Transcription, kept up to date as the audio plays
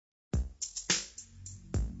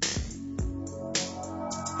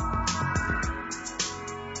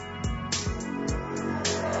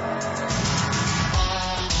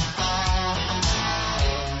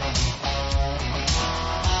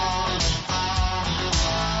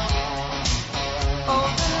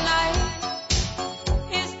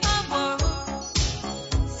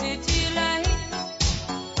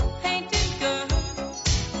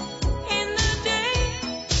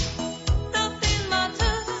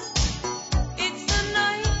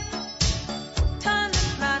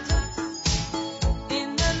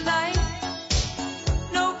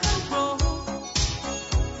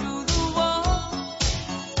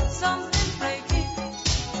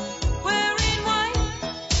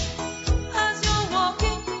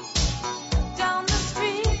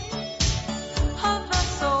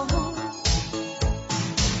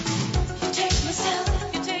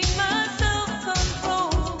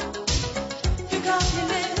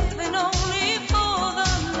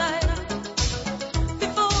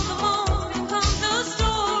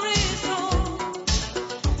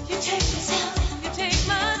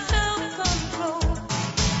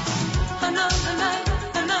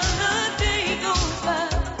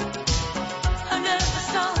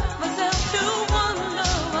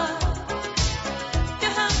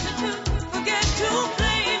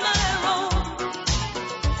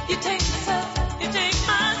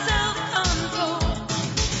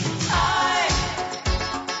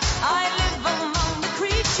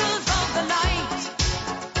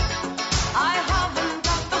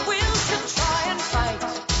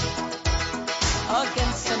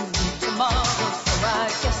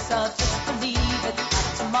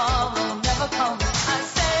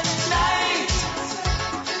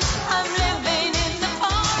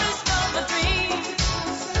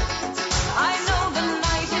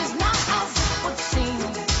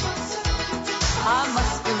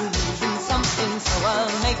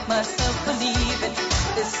make myself believe it.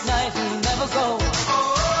 This night will never go.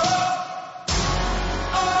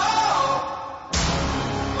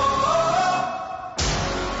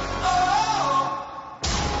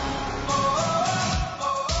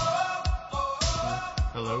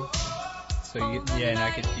 Hello? So you get, yeah, and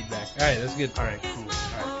I get feedback. All right, that's good. All right, cool. All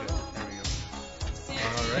right, good. There we go.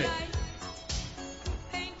 All right.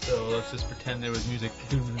 So let's just pretend there was music.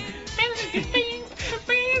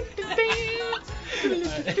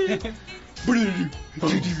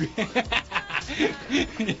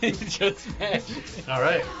 Just smash. All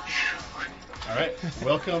right. All right.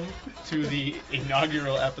 Welcome to the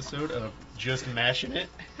inaugural episode of Just Mashing It,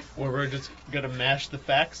 where we're just gonna mash the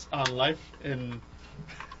facts on life and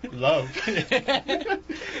love and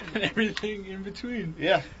everything in between.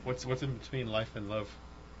 Yeah. What's in between life and love?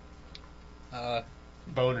 Boners.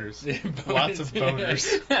 Boners. Lots of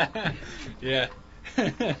boners. Yeah.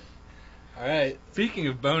 All right. Speaking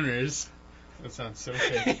of boners. That sounds so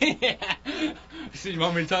fake. Yeah. So you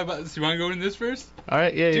want me to talk about this? You want to go into this first? All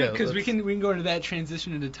right. Yeah. Because we can go into that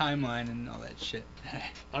transition into timeline and all that shit.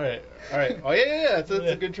 All right. Oh yeah. That's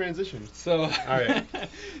a good transition. So. All right.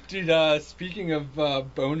 Dude. Speaking of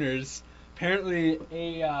boners, apparently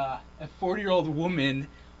a 40-year-old woman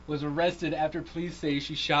was arrested after police say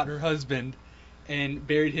she shot her husband and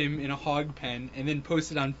buried him in a hog pen, and then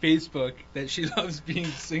posted on Facebook that she loves being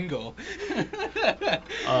single.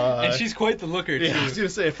 And she's quite the looker, too. Yeah, I was going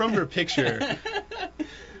to say, from her picture,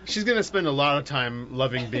 she's going to spend a lot of time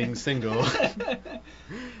loving being single.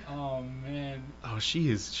 Oh, man. Oh, she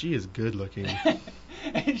is good looking.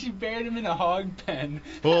 And she buried him in a hog pen.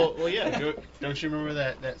 Well, yeah. Don't you remember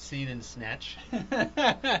that scene in Snatch?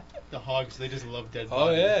 The hogs, they just love dead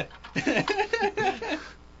bodies. Oh, yeah.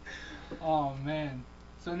 Oh, man.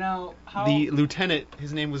 So now, how... The lieutenant,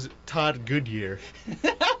 his name was Todd Goodyear.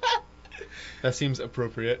 That seems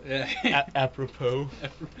appropriate. Yeah. Apropos.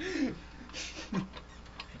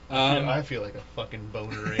 I feel like a fucking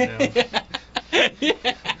boner right now.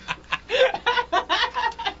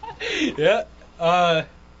 Yeah. All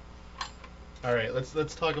right,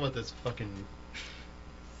 let's talk about this fucking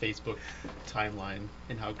Facebook timeline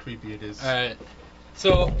and how creepy it is. All right.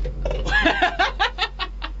 So...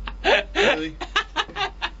 Really?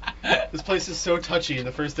 This place is so touchy, and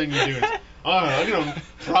the first thing you do is, I'm gonna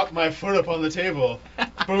prop my foot up on the table.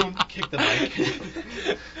 Boom, kick the mic.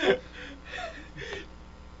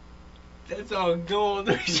 That's all gold.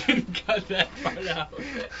 We shouldn't cut that part out.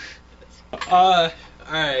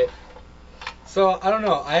 Alright. So, I don't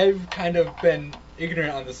know. I've kind of been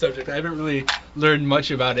ignorant on the subject. I haven't really learned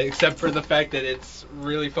much about it, except for the fact that it's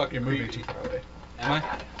really fucking You're moving creepy. too far away. Am I?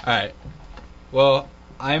 Alright. Well,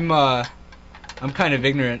 I'm kind of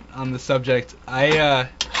ignorant on the subject. I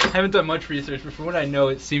haven't done much research, but from what I know,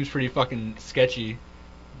 it seems pretty fucking sketchy.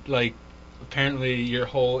 Like, apparently your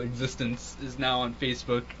whole existence is now on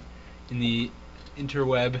Facebook in the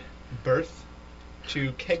interweb. Birth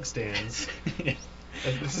to keg stands.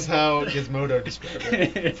 And this is how Gizmodo described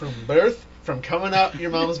it. From birth, from coming out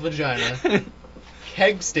your mom's vagina,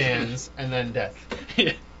 keg stands, and then death.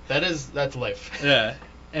 Yeah. That's life. Yeah.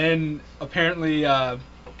 And apparently,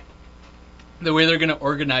 the way they're going to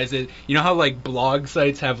organize it, you know how, like, blog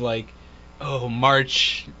sites have, like,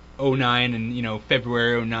 March 09 and,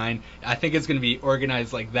 February 09? I think it's going to be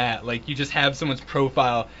organized like that. Like, you just have someone's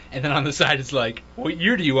profile, and then on the side it's like, what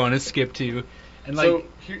year do you want to skip to? And like, so,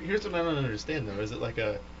 here's what I don't understand, though. Is it like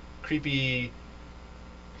a creepy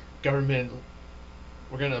government,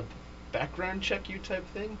 we're going to background check you type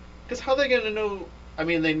thing? Because how are they going to know... I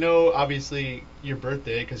mean, they know, obviously, your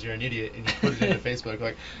birthday because you're an idiot and you put it into Facebook.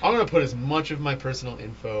 Like, I'm going to put as much of my personal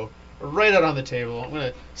info right out on the table. I'm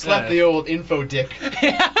going to slap the old info dick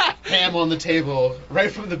ham on the table right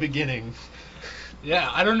from the beginning. Yeah,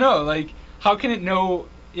 I don't know. Like, how can it know...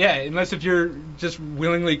 Yeah, unless if you're just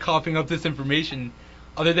willingly coughing up this information,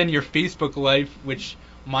 other than your Facebook life, which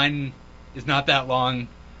mine is not that long,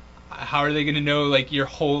 how are they going to know, like, your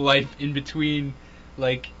whole life in between,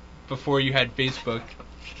 like... before you had Facebook?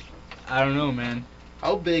 I don't know, man.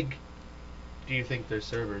 How big do you think their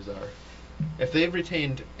servers are? If they've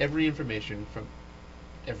retained all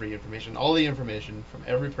the information from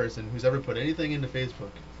every person who's ever put anything into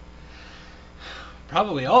Facebook.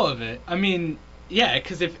 Probably all of it. I mean, yeah,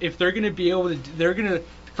 because if they're going to be able to, they're going to,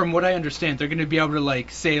 from what I understand, they're going to be able to,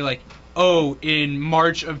 like, say, like, oh, in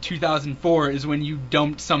March of 2004 is when you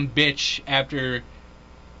dumped some bitch after...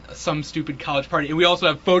 some stupid college party, and we also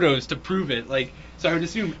have photos to prove it. Like, so I would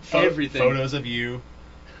assume everything. Photos of you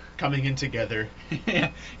coming in together.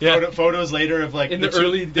 Yeah. Photos later of like in the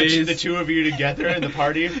early days, the two of you together in the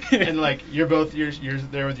party, and like you're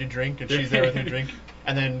there with your drink, and she's there with her drink.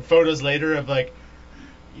 and then photos later of like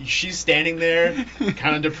she's standing there,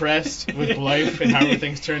 kind of depressed with life and how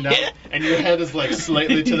everything's turned out, and your head is like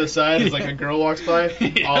slightly to the side as like a girl walks by,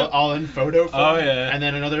 all in photo form. Oh yeah. And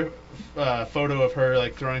then another photo of her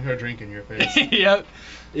like throwing her drink in your face. Yep.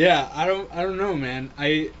 Yeah, I don't know, man.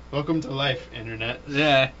 Welcome to life, internet.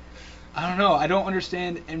 Yeah. I don't know. I don't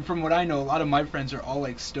understand, and from what I know, a lot of my friends are all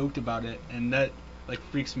like stoked about it, and that like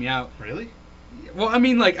freaks me out. Really? Well, I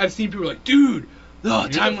mean, like I've seen people like, dude, You're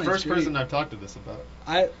timeline's the first great. person I've talked to this about.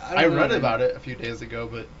 I I read about it a few days ago,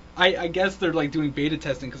 but I guess they're like doing beta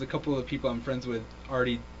testing because a couple of people I'm friends with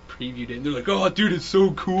already previewed it, and they're like, oh, dude, it's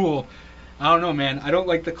so cool. I don't know, man. I don't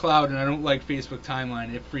like the cloud, and I don't like Facebook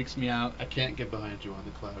timeline. It freaks me out. I can't get behind you on the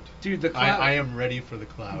cloud. Dude, the cloud. I am ready for the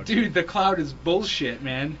cloud. Dude, the cloud is bullshit,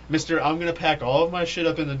 man. Mister, I'm gonna pack all of my shit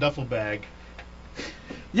up in the duffel bag.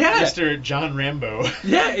 Yeah. Mr. John Rambo.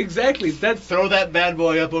 Yeah, exactly. That's Throw that bad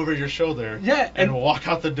boy up over your shoulder. Yeah, and walk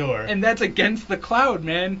out the door. And that's against the cloud,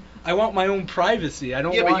 man. I want my own privacy. I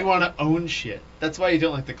don't. Yeah, but you want to own shit. That's why you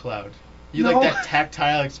don't like the cloud. You No. like that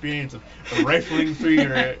tactile experience of rifling through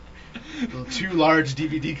your too large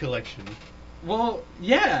DVD collection. Well,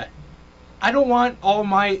 yeah. I don't want all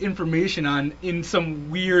my information in some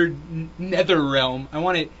weird nether realm. I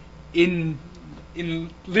want it in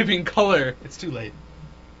living color. It's too late.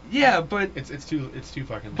 Yeah, but It's too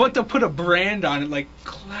fucking late. but to put a brand on it like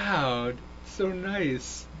cloud, so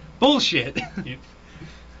nice. Bullshit. Dude,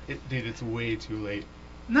 it's way too late.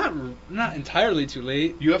 Not entirely too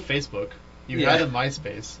late. You have Facebook. You Yeah. had a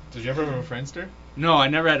MySpace. Did you ever have a Friendster? No, I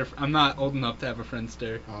never had I'm not old enough to have a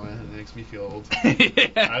Friendster. Oh, man, that makes me feel old. I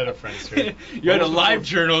had a Friendster. You had a What was live the-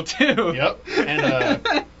 journal too. Yep. And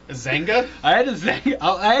a Zanga. I had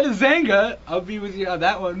a Zanga. I'll be with you on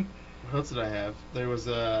that one. What else did I have? There was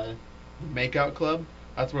a Makeout Club.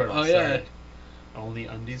 That's where it all Oh, yeah. started. Only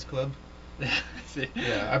Undies Club.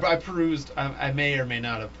 Yeah, I perused. I may or may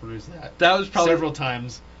not have perused that. That was probably several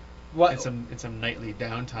times. What? In some nightly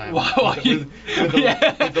downtime. While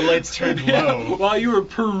with the lights turned low. While you were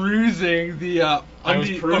perusing the I was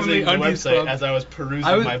perusing the Undies website Club. as I was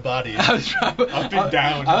perusing my body. I was up and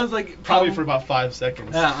down. I was like probably for about 5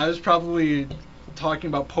 seconds. Yeah, I was probably talking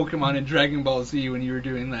about Pokemon and Dragon Ball Z when you were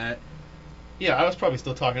doing that. Yeah, I was probably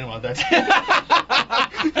still talking about that.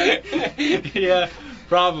 Yeah,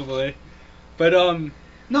 probably. But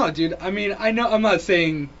no, dude. I mean, I know I'm not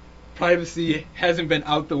saying privacy hasn't been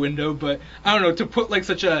out the window, but I don't know, to put like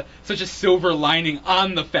such a silver lining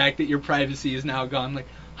on the fact that your privacy is now gone, like,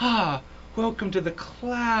 welcome to the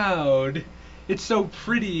cloud. It's so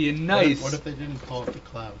pretty and nice. What if they didn't call it the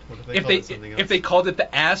cloud? What if they If called it something else? if they called it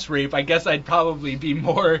the ass rape, I guess I'd probably be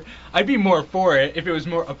more for it if it was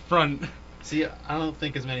more upfront. See, I don't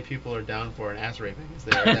think as many people are down for an ass raping as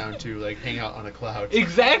they are down to like hang out on a cloud.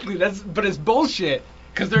 Exactly. But it's bullshit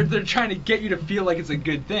because they're trying to get you to feel like it's a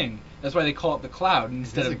good thing. That's why they call it the cloud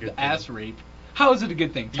instead of the ass rape. How is it a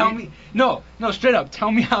good thing? Tell me. No, straight up. Tell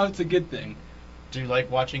me how it's a good thing. Do you like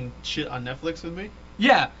watching shit on Netflix with me?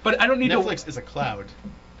 Yeah, but I don't need Netflix is a cloud.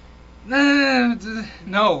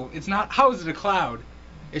 No, it's not. How is it a cloud?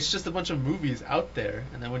 It's just a bunch of movies out there,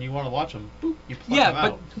 and then when you want to watch them, boop, you plug them Yeah,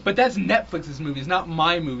 out. but that's Netflix's movies, not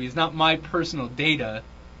my movies, not my personal data.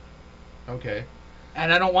 Okay.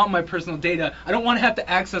 And I don't want my personal data. I don't want to have to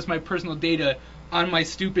access my personal data on my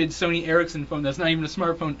stupid Sony Ericsson phone that's not even a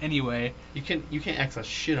smartphone anyway. You can't access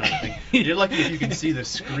shit on a thing. You're lucky if you can see the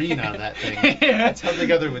screen on that thing. It's held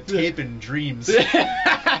together with tape and dreams.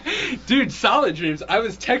 Dude, solid dreams. I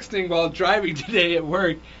was texting while driving today at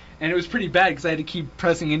work, and it was pretty bad because I had to keep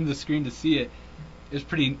pressing into the screen to see it. It was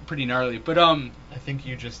pretty gnarly. But I think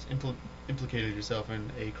you just implicated yourself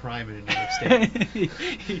in a crime in New York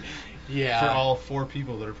State. Yeah. For all 4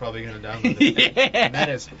 people that are probably going to download it. Yeah. And that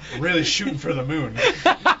is really shooting for the moon.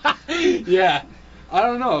 Yeah. I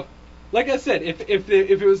don't know. Like I said, if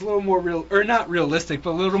it was a little more real, or not realistic, but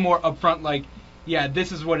a little more upfront, like, yeah,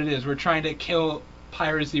 this is what it is. We're trying to kill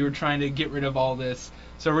piracy. We're trying to get rid of all this.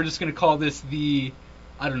 So we're just going to call this the,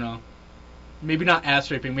 I don't know, maybe not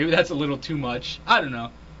ass raping. Maybe that's a little too much. I don't know.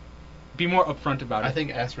 Be more upfront about it. I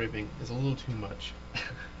think ass raping is a little too much.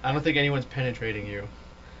 I don't think anyone's penetrating you.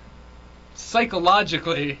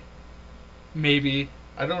 Psychologically, maybe.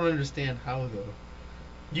 I don't understand how, though.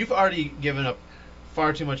 You've already given up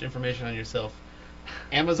far too much information on yourself.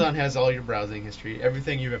 Amazon has all your browsing history,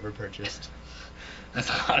 everything you've ever purchased. That's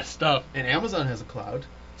a lot of stuff. And Amazon has a cloud.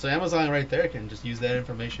 So Amazon right there can just use that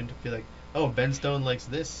information to be like, oh, Ben Stone likes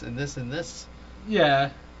this and this and this.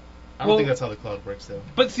 Yeah. I don't think that's how the cloud works, though.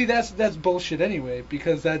 But see, that's bullshit anyway,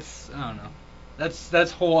 because that's, I don't know.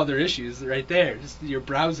 That's whole other issues right there. Just your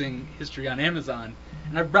browsing history on Amazon.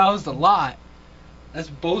 And I've browsed a lot. That's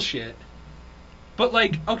bullshit. But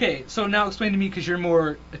like, okay, so now explain to me, because you're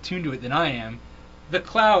more attuned to it than I am. The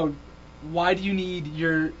cloud. Why do you need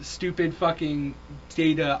your stupid fucking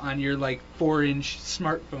data on your like 4-inch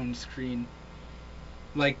smartphone screen?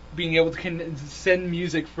 Like being able to send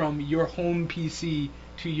music from your home PC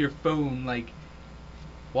to your phone, like,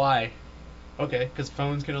 why? Okay, because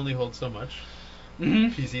phones can only hold so much.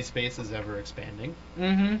 Mm-hmm. PC space is ever expanding.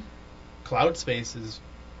 Mm-hmm. Cloud space is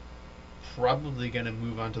probably going to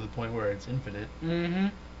move on to the point where it's infinite. Mm-hmm.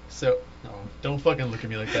 So, no, don't fucking look at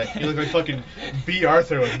me like that. You look like fucking B.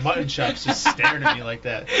 Arthur with mutton chops just staring at me like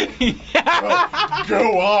that. Yeah.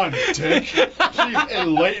 Go on, Dick. Please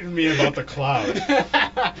enlighten me about the cloud.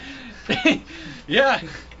 Yeah.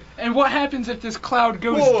 And what happens if this cloud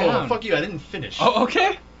goes Whoa, down? fuck you, I didn't finish. Oh,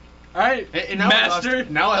 okay. All right. And now Master.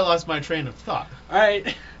 Now I lost my train of thought. All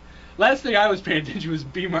right. Last thing I was paying attention was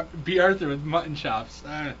B. Arthur with mutton chops.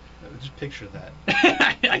 Just picture that.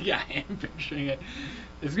 Yeah, I am picturing it.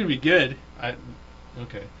 It's gonna be good.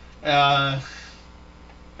 Okay. Oh,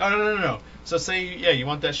 no. So say, you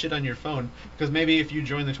want that shit on your phone, because maybe if you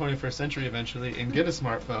join the 21st century eventually and get a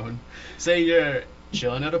smartphone, say you're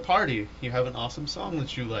chilling at a party, you have an awesome song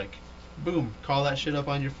that you like, boom, call that shit up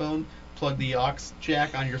on your phone, plug the aux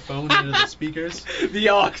jack on your phone into the speakers. The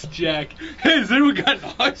aux jack. Hey, has anyone got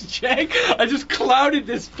an aux jack? I just clouded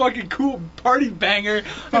this fucking cool party banger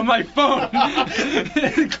on my phone.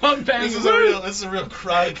 Club banger. This is a real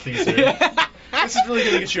crowd pleaser. This is really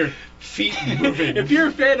gonna get your feet moving. If you're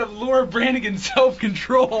a fan of Laura Branigan's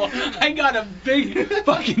Self-Control, I got a big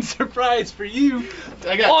fucking surprise for you.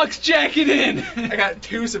 Aux jack it in. I got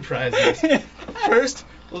two surprises. First,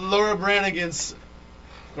 Laura Branigan's,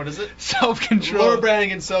 what is it? Self-Control. Laura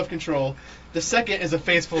Branigan's Self-Control. The second is a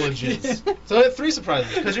face full of jizz. So I have three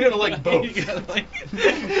surprises, because you're gonna like both. You're gonna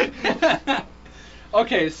like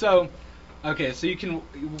Okay, so you can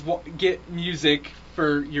get music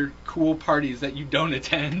for your cool parties that you don't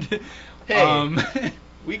attend. Hey,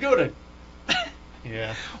 we go to...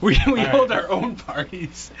 Yeah. We right. hold our own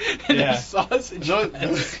parties. And Yeah. sausage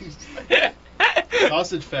fest.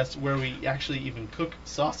 Sausage fest, where we actually even cook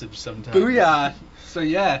sausage sometimes. Booyah. So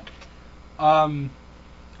yeah.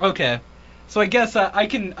 Okay. So I guess I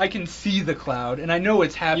can see the cloud, and I know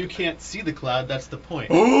what's happening. You can't see the cloud, that's the point.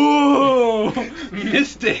 Oh,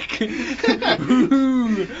 mystic.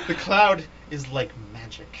 Ooh. The cloud is like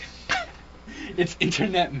magic. It's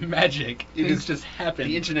internet magic. Things just happen.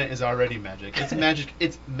 The internet is already magic. It's magic.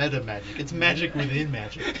 It's meta magic. It's magic within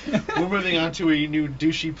magic. We're moving on to a new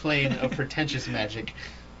douchey plane of pretentious magic.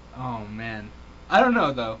 Oh man, I don't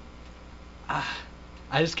know though. I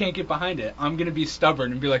just can't get behind it. I'm gonna be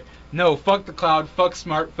stubborn and be like, no, fuck the cloud, fuck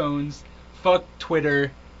smartphones, fuck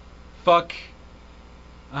Twitter, fuck.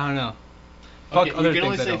 I don't know. Fuck Okay, other you can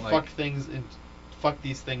only things I say don't fuck like. things and fuck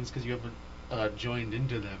these things because you haven't joined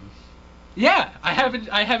into them. Yeah, I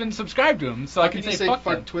haven't subscribed to them, so How I can you say fuck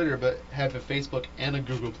them. Twitter but have a Facebook and a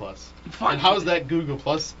Google Plus? Fuck. And how's that Google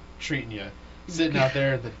Plus treating you? Sitting out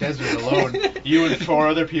there in the desert alone, you and four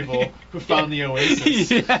other people who found the oasis.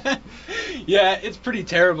 Yeah, it's pretty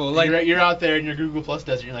terrible. Like You're out there in your Google Plus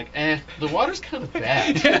desert. You're like, the water's kind of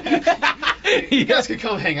bad. You guys could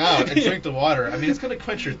come hang out and drink the water. I mean, it's gonna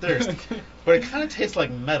quench your thirst, but it kind of tastes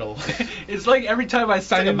like metal. It's like every time I sign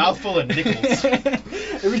It's like a in, mouthful of nickels.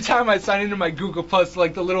 Every time I sign into my Google Plus,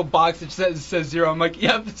 like the little box that says 0, I'm like,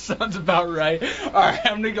 yep, that sounds about right. All right,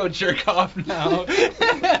 I'm gonna go jerk off now.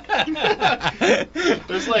 I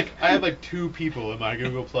have like 2 people in my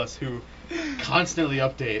Google Plus who constantly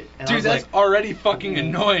update. And I Dude, was that's like, already fucking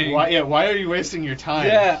annoying. Why are you wasting your time?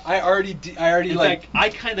 Yeah, I already In fact, I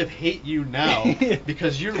kind of hate you now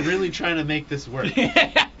because you're really trying to make this work.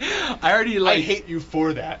 I already like. I hate you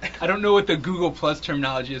for that. I don't know what the Google Plus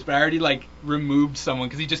terminology is, but I already like removed someone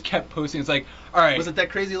because he just kept posting. It's like, all right. Was it that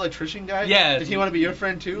crazy electrician guy? Yeah. Did he want to be your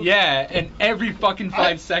friend too? Yeah, and every fucking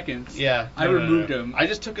 5 seconds. Yeah. I removed him. I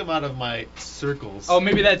just took him out of my circles. Oh,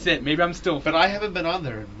 maybe that's it. Maybe I'm still. But I haven't been on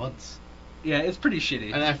there in months. Yeah, it's pretty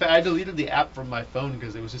shitty. And I deleted the app from my phone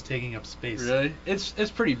because it was just taking up space. Really? It's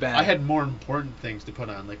pretty bad. I had more important things to put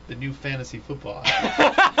on, like the new fantasy football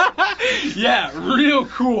app. Yeah, real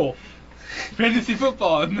cool. Fantasy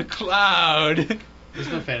football in the cloud. There's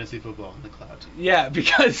no fantasy football in the cloud. Yeah,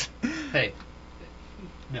 because Hey.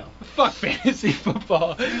 No. fuck fantasy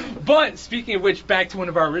football. But speaking of which, back to one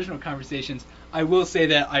of our original conversations, I will say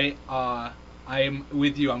that I am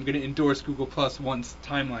with you. I'm going to endorse Google Plus once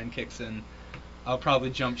Timeline kicks in. I'll probably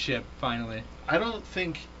jump ship finally. I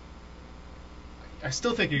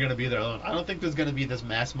still think you're going to be there alone. I don't think there's going to be this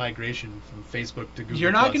mass migration from Facebook to Google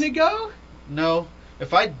You're not Plus. going to go? No.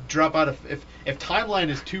 If I drop out of if timeline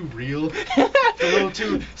is too real, it's a little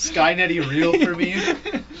too Skynetty real for me.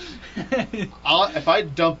 If I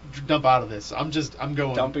dump out of this, I'm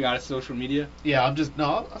going Dumping out of social media. Yeah,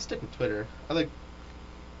 I'll stick with Twitter. I like.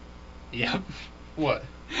 Yep. What?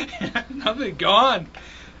 Nothing. Go on.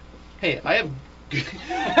 Hey, I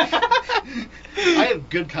have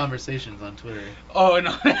good conversations on Twitter. Oh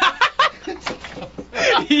no.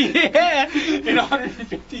 Yeah, in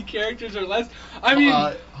 150 characters or less. I mean,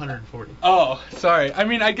 140. Oh, sorry. I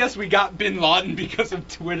mean, I guess we got Bin Laden because of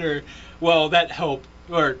Twitter. Well, that helped,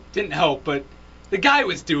 or didn't help, but the guy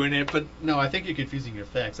was doing it. But no, I think you're confusing your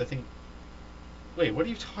facts. I think. Wait, what are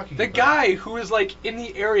you talking the about? The guy who was like in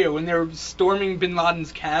the area when they were storming Bin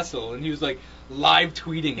Laden's castle, and he was like live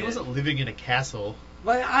tweeting it. He wasn't living in a castle.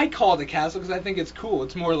 Well, I call it a castle because I think it's cool.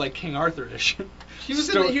 It's more like King Arthur-ish. He was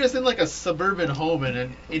in like a suburban home in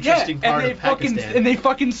an interesting part of Pakistan. And they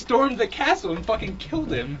fucking stormed the castle and fucking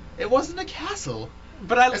killed him. It wasn't a castle.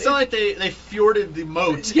 But it's not like they fjorded the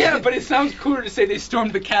moat. Yeah, but it sounds cooler to say they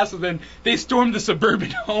stormed the castle than they stormed the suburban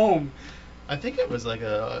home. I think it was like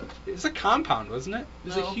a... It's a compound, wasn't it? It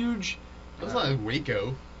was a huge... It was not like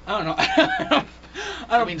Waco. I don't know.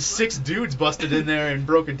 I mean, 6 dudes busted in there and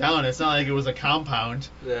broke it down. It's not like it was a compound.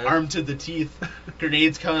 Yeah. Armed to the teeth.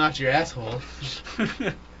 Grenades coming out your asshole.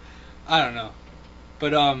 I don't know.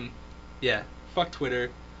 But, yeah. Fuck Twitter.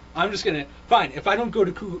 I'm just gonna... Fine, if I don't go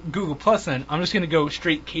to Google Plus then, I'm just gonna go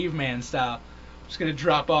straight caveman style. I'm just gonna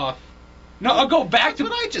drop off. No, I'll go back to...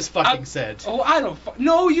 That's what I just fucking said. Oh, I don't...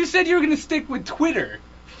 No, you said you were gonna stick with Twitter.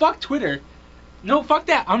 Fuck Twitter. No, fuck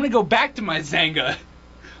that. I'm gonna go back to my Zanga.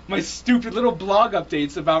 My stupid little blog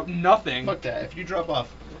updates about nothing. Fuck that. If you drop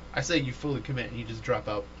off, I say you fully commit and you just drop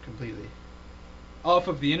out completely. Off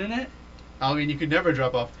of the internet? I mean, you could never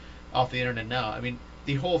drop off the internet now. I mean,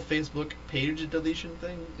 the whole Facebook page deletion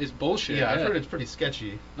thing is bullshit. Yeah, I've heard it's pretty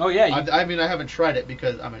sketchy. Oh yeah. I mean, I haven't tried it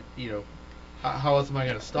because how else am I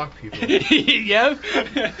gonna stalk people? Yeah.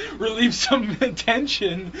 Relieve some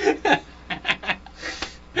tension.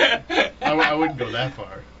 I wouldn't go that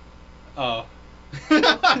far. Oh.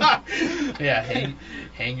 Yeah,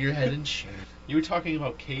 hang your head in shame. You were talking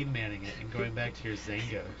about cavemaning it and going back to your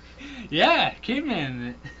Zango. Yeah,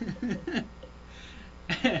 caveman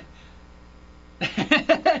it.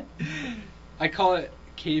 I call it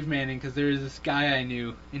cavemaning because there was this guy I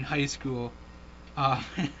knew in high school.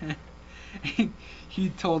 He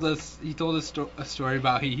told us a story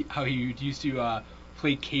about how he used to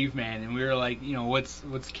play caveman, and we were like,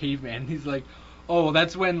 what's caveman? And he's like, oh, well,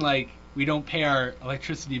 that's when like we don't pay our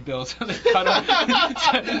electricity bill, so they cut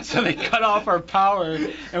off, so they cut off our power,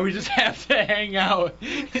 and we just have to hang out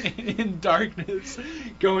in darkness,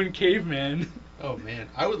 going caveman. Oh man,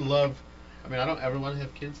 I would love. I mean, I don't ever want to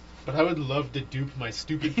have kids, but I would love to dupe my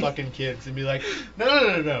stupid fucking kids and be like,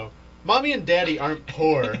 no. Mommy and Daddy aren't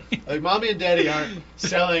poor. Like, Mommy and Daddy aren't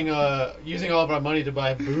selling, using all of our money to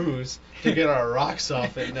buy booze to get our rocks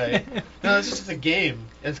off at night. No, it's just a game.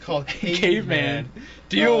 It's called Caveman.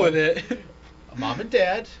 Deal with it. Mom and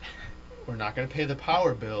Dad, we're not going to pay the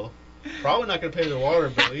power bill. Probably not going to pay the water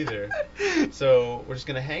bill either. So we're just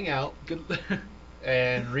going to hang out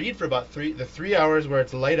and read for about 3 hours where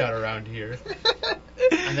it's light out around here.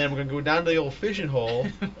 And then we're going to go down to the old fishing hole,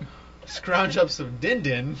 scrounge up some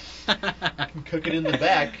din-din, cook it in the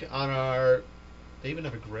back on our... They even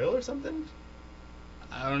have a grill or something?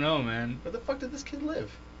 I don't know, man. Where the fuck did this kid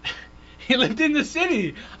live? He lived in the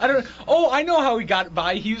city. I don't... Oh, I know how he got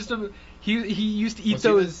by. He used to eat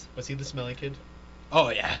those... Was he the smelly kid? Oh,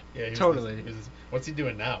 yeah. Yeah, totally. What's he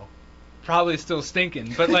doing now? Probably still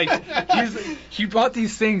stinking, but like he bought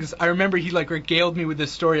these things. I remember he like regaled me with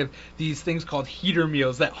this story of these things called heater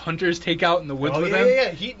meals that hunters take out in the woods with them.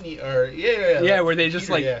 Yeah, where they just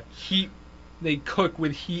heater, heat, they cook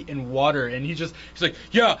with heat and water, and he's like,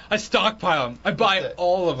 yeah, I stockpile them. I buy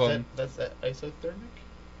all of them. That's that isothermic.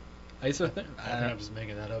 Isothermic? I think I'm just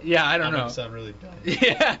making that up. Yeah, I don't know. That sound really dumb.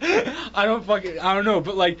 Yeah, I don't know,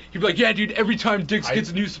 but like he'd be like, yeah, dude, every time Dix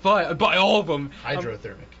gets a new supply, I buy all of them.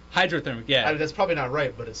 Hydrothermic, yeah. I mean, that's probably not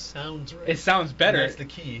right, but it sounds right. It sounds better. And that's the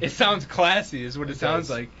key. It sounds classy, is what it sounds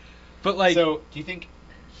like. But like, so do you think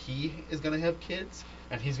he is gonna have kids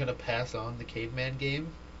and he's gonna pass on the caveman game?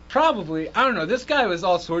 Probably. I don't know. This guy was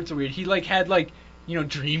all sorts of weird. He like had like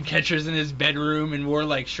dream catchers in his bedroom and wore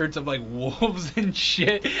like shirts of like wolves and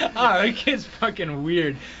shit. That kid's fucking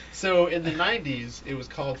weird. So in the 90s, it was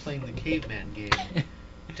called playing the caveman game.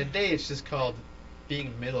 Today, it's just called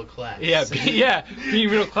being middle class. Yeah, being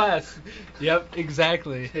middle class. Yep,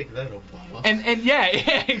 exactly. Take that, Obama. And yeah,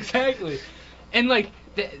 exactly. And like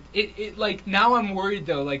it like now I'm worried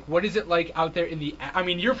though. Like, what is it like out there in the? I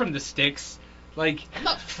mean, you're from the sticks, Like, I'm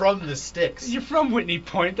not from the sticks. you're from Whitney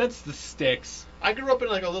Point. That's the sticks. I grew up in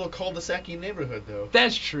like a little cul-de-sac neighborhood, though.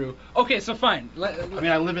 That's true. Okay, so fine. I mean,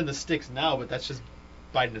 I live in the sticks now, but that's just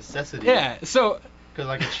by necessity. Yeah, so... Because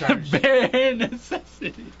I can charge. Bare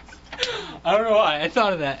necessities. I don't know why I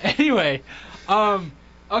thought of that. Anyway,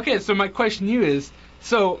 okay, so my question to you is,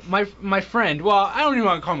 so my friend, well, I don't even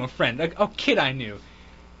want to call him a friend, a kid I knew.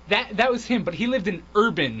 That was him, but he lived in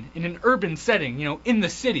an urban setting, in the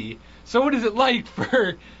city. So what is it like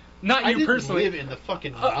for... Not you personally. I didn't live in the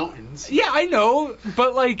fucking mountains. Yeah, I know,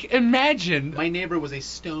 but like, imagine. My neighbor was a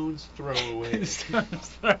stone's throw away.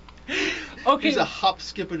 Okay. He's a hop,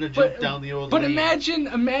 skip, and a jump down the old But lane. imagine,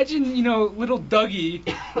 little Dougie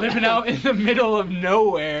living out in the middle of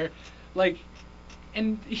nowhere, like,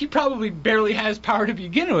 and he probably barely has power to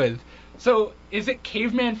begin with. So, is it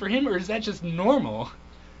caveman for him, or is that just normal?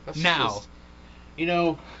 That's now.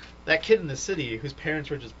 Just, that kid in the city whose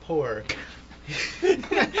parents were just poor.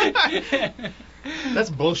 That's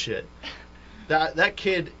bullshit. That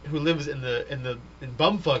kid who lives in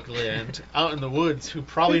bumfuck land out in the woods, who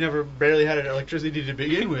probably barely had electricity to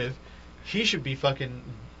begin with, he should be fucking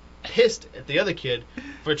pissed at the other kid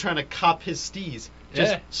for trying to cop his steez.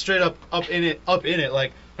 Just straight up in it,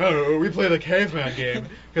 like, oh, we play the caveman game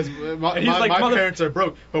because my parents are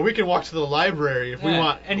broke, but we can walk to the library if we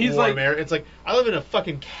want. And he's warm air. It's like, I live in a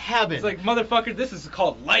fucking cabin. It's like, motherfucker, this is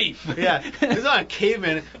called life. Yeah, this is not a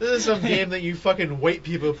caveman. This is some game that you fucking white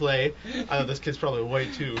people play. I know this kid's probably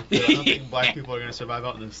white too, but I don't think black people are gonna survive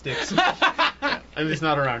out in the sticks. At least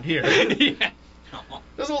not around here. Yeah.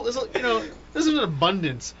 There's an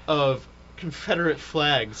abundance of Confederate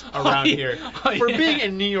flags around here for being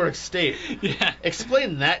in New York State. Yeah.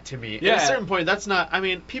 Explain that to me. Yeah. At a certain point, that's not... I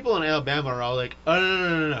mean, people in Alabama are all like, oh,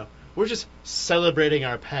 no. We're just celebrating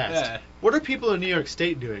our past. Yeah. What are people in New York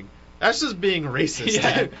State doing? That's just being racist.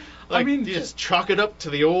 Yeah. Like, you just chalk it up to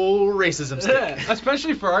the old racism stick. Yeah,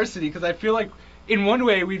 especially for our city, because I feel like in one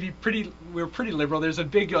way we're pretty liberal. There's a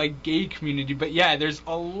big like gay community, but yeah, there's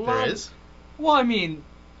a lot. There is? Well, I mean,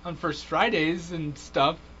 on First Fridays and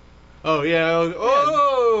stuff. Oh, yeah.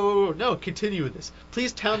 Oh, no, continue with this.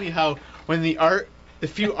 Please tell me how when the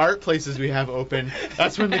few art places we have open,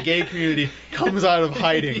 that's when the gay community comes out of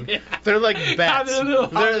hiding. Yeah. They're like bats.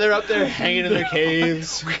 They're up there hanging in their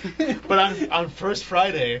caves. But on First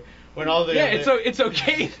Friday, when all the... Yeah, it's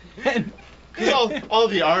okay then. Because all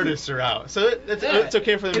the artists are out. So it's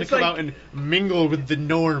okay for them to come out and mingle with the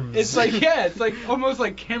norms. It's like, it's like almost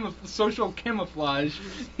like social camouflage,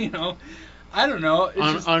 I don't know.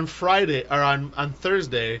 On Friday, or on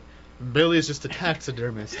Thursday, Billy's just a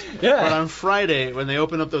taxidermist. Yeah. But on Friday, when they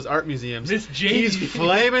open up those art museums, he's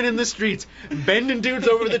flaming in the streets, bending dudes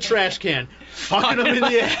over the trash can, fucking them in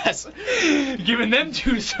the ass. Giving them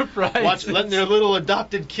two surprises. Letting their little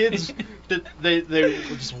adopted kids, they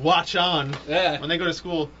just watch on. Yeah. When they go to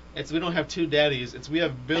school, we don't have two daddies. We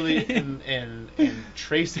have Billy and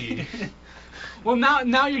Tracy. Well,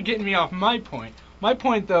 now you're getting me off my point. My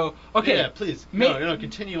point, though... Okay. Yeah, please. No,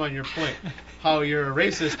 continue on your point. How you're a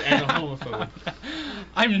racist and a homophobe.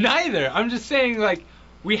 I'm neither. I'm just saying, like,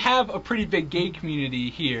 we have a pretty big gay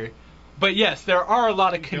community here. But yes, there are a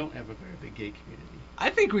lot of... We don't have a very big gay community.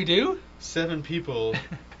 I think we do. 7 people.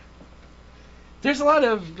 There's a lot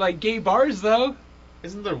of, like, gay bars, though.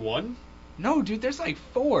 Isn't there one? No, dude, there's, like,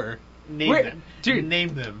 4. Name them. Dude,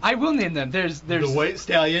 name them. I will name them. There's the White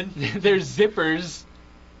Stallion. There's Zippers.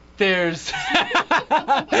 There's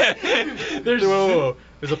whoa.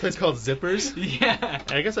 There's a place called Zippers? Yeah.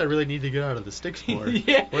 I guess I really need to get out of the sticks more.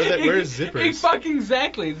 Yeah. Where's Zippers? Fucking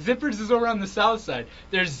exactly. Zippers is over on the south side.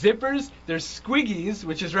 There's Zippers, there's Squiggies,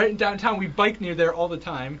 which is right in downtown. We bike near there all the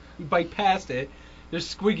time. We bike past it.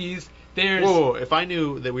 There's Squiggies. There's... Whoa, if I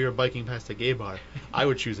knew that we were biking past a gay bar, I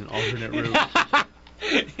would choose an alternate route.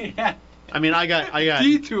 Yeah. I mean, I got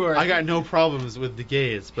detour. I got no problems with the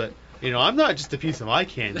gays, but I'm not just a piece of eye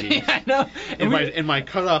candy. Yeah, I know. In my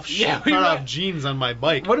cut off jeans on my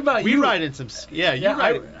bike. What about you? We ride in some. Yeah, you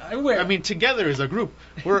ride. I wear. I mean, together as a group,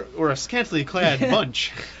 we're a scantily clad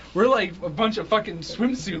bunch. We're like a bunch of fucking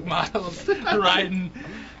swimsuit models riding.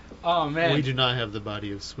 Oh man. We do not have the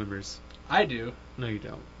body of swimmers. I do. No, you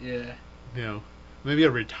don't. Yeah. No. Maybe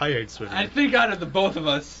a retired swimmer. I think out of the both of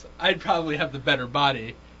us, I'd probably have the better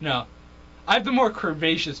body. No. I have the more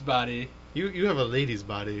curvaceous body. You have a lady's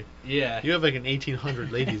body. Yeah. You have like an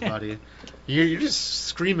 1800 lady's body. You're just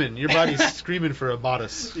screaming. Your body's screaming for a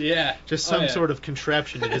bodice. Yeah. Just some sort of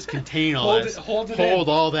contraption to just contain all hold that. Hold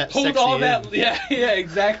all that hold sexy all in. that. Yeah,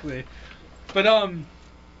 exactly. But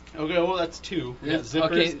Okay, well that's 2. We got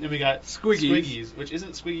Zippers and we got Squiggies. Which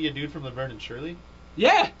isn't Squiggy a dude from Laverne and Shirley?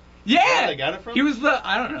 Yeah. Yeah. Where they got it from? He was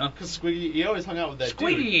I don't know. Because Squiggy, he always hung out with that dude.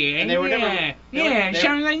 Squiggy, And they were never...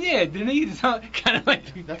 sounded like that. Didn't he? Kind of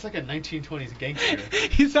like... That's like a 1920s gangster.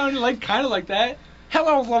 He sounded like kind of like that.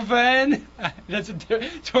 Hello, Laverne. That's a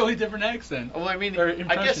totally different accent. Well, I mean, Or I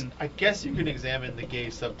impression. guess you can examine the gay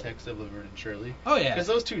subtext of Laverne and Shirley. Oh yeah. Because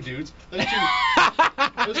those two dudes, those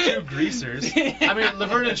two greasers. I mean,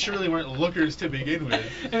 Laverne and Shirley weren't lookers to begin with.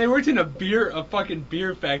 And they worked in a fucking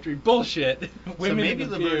beer factory. Bullshit. So maybe in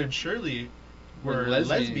the Laverne beer. and Shirley were lesbians.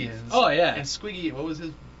 lesbians. Oh yeah. And Squiggy, what was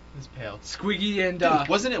his pal? Squiggy and Dude,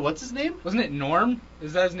 wasn't it, what's his name? wasn't it Norm?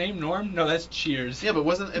 Is that his name, Norm? No, that's Cheers. Yeah, but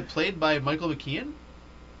wasn't it played by Michael McKean?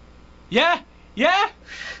 Yeah.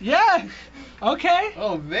 Okay.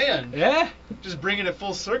 Oh man. Yeah. Just bringing it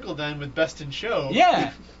full circle then with Best in Show.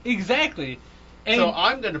 Yeah. Exactly. And So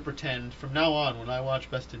I'm going to pretend, from now on, when I watch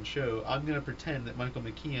Best in Show, I'm going to pretend that Michael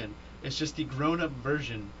McKean is just the grown-up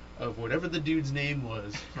version of whatever the dude's name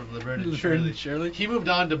was from Laverne and Laverne Shirley. and Shirley. He moved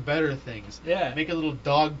on to better things. Yeah. Making little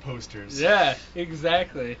dog posters. Yeah.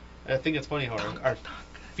 Exactly. I think it's funny how our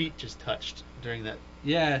feet just touched during that.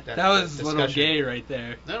 Yeah. That That was a little discussion. gay right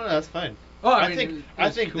there. No, that's fine. Oh, I mean, think it I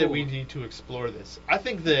was think cool. that we need to explore this. I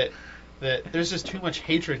think that there's just too much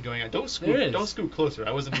hatred going on. There is. Don't scoot closer.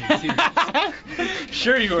 I wasn't being serious.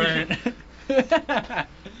 Sure you weren't.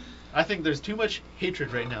 I think there's too much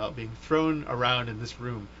hatred right now being thrown around in this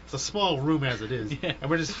room. It's a small room as it is, Yeah. and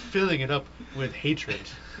we're just filling it up with hatred.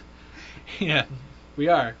 Yeah, we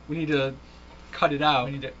are. We need to cut it out.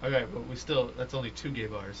 Okay, but that's only 2 gay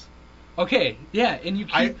bars. Okay, yeah, and you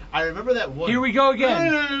keep... I remember that one. Here we go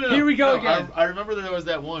again. No. Here we go No, again. I remember there was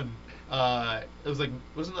that one. It was like,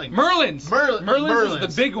 wasn't it like Merlin's. Merlin's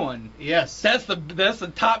is the big one. Yes. That's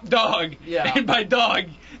the top dog. Yeah. And by dog.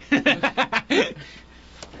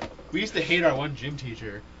 We used to hate our one gym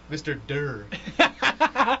teacher, Mr. Durr.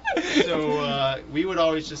 So we would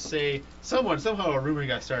always just say, somehow a rumor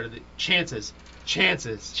got started that Chances. Do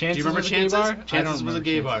you remember was a gay Chances? bar? I don't Chances was a remember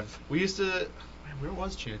gay bar. Chances. We used to, man, where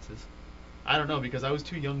was Chances? I don't know because I was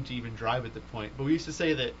too young to even drive at the point. But we used to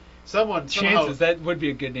say that somehow Chances, that would be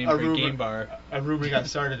a good name for a rumor- game bar. A rumor got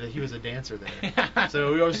started that he was a dancer there.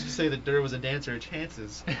 So we always used to say that Durr was a dancer at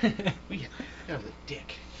Chances. We got a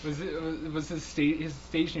dick. Was his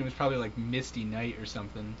stage name was probably like Misty Knight or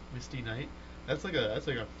something. Misty Knight. That's like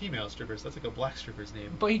a female stripper. So that's like a black stripper's name.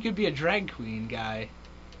 But he could be a drag queen guy.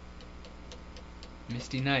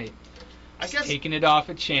 Misty Knight. I guess Taking it off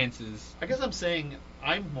at Chances.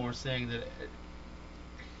 I'm more saying that.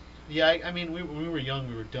 Yeah, I mean, when we were young,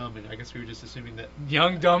 we were dumb, and I guess we were just assuming that.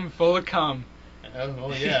 Young, dumb, full of cum.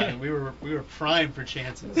 Oh yeah, we were primed for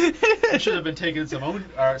Chances. We should have been taking some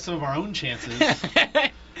of our own chances.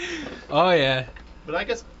 Oh yeah. But I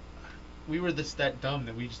guess we were that dumb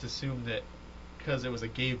that we just assumed that because it was a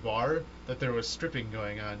gay bar that there was stripping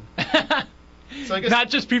going on. So I guess Not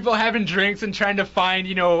just people having drinks and trying to find,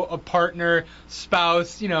 a partner,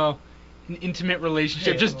 spouse, an intimate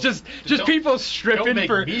relationship. Hey, just don't- people stripping don't make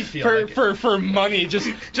for me feel like it. for money,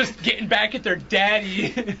 just getting back at their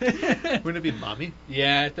daddy. Wouldn't it be mommy?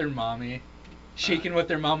 Yeah, at their mommy, shaking what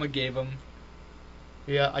their mama gave them.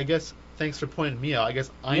 Yeah, I guess. Thanks for pointing me out. I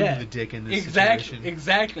guess I'm the dick in this situation.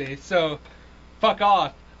 Exactly. So, fuck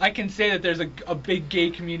off. I can say that there's a big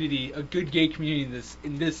gay community, a good gay community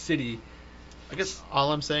in this city. I guess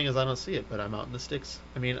all I'm saying is I don't see it, but I'm out in the sticks.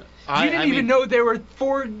 I mean, You I didn't even know there were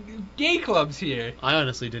 4 gay clubs here. I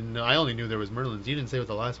honestly didn't know. I only knew there was Merlin's. You didn't say what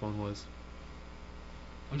the last one was.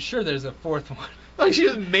 I'm sure there's a 4th one. Like you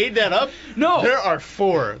just made that up? No. There are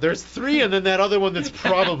 4. There's 3 and then that other one that's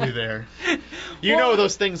probably there. You know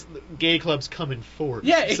those things, gay clubs come in 4s.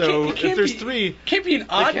 Yeah, it so can't, it can't if there's be, 3, can't be an it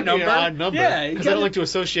odd can't number. be an odd number. Yeah, Because I don't like to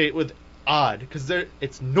associate with odd. Because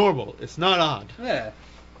it's normal. It's not odd. Yeah.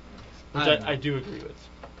 Which don't know. I do agree with.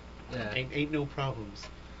 Yeah. Ain't no problems.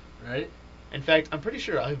 Right? In fact, I'm pretty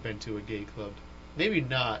sure I've been to a gay club. Maybe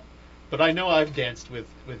not, but I know I've danced with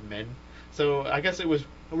men. So I guess it was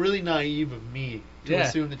really naive of me to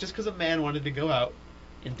assume that just because a man wanted to go out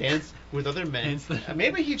and dance with other men,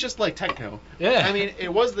 maybe he just liked techno. Yeah. I mean,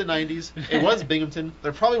 it was the 90s. It was Binghamton.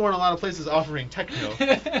 There probably weren't a lot of places offering techno.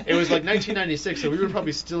 It was like 1996, so we were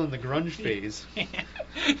probably still in the grunge phase.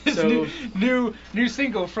 This So- new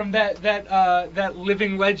single from that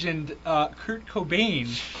living legend, Kurt Cobain,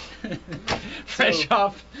 fresh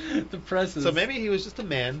off the presses. So maybe he was just a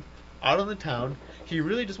man out on the town. He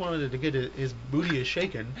really just wanted to get his booty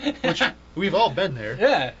shaken, which we've all been there.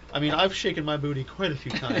 Yeah. I mean, I've shaken my booty quite a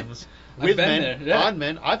few times. I've With been men, there, yeah. on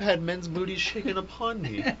men. I've had men's booties shaken upon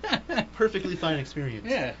me. Perfectly fine experience.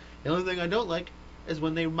 Yeah. The only thing I don't like is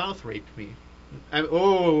when they mouth raped me. This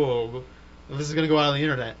is going to go out on the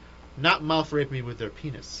internet. not mouth rape me with their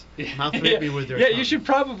penis. Mouth rape me with their Yeah, tongue. you should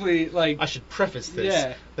probably, like... I should preface this.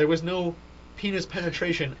 Yeah. There was no penis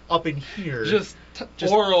penetration up in here. Just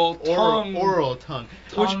oral tongue. Oral tongue.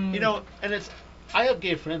 Tongue. Which, and it's... I have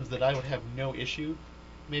gay friends that I would have no issue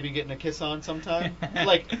maybe getting a kiss on sometime.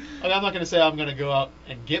 Like, I'm not going to say I'm going to go out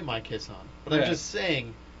and get my kiss on. But I'm just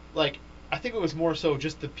saying, like, I think it was more so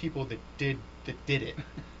just the people that did it.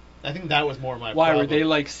 I think that was more my Why, problem. were they,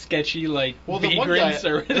 like, sketchy, like, vagrants?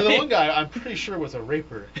 The one guy, I'm pretty sure, was a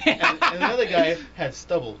raper. And the other guy had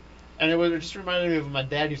stubble. And it just reminded me of when my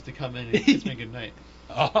dad used to come in and kiss me goodnight.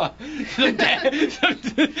 Are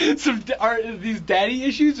these daddy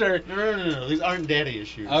issues, or? No. These aren't daddy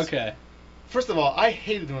issues. Okay. First of all, I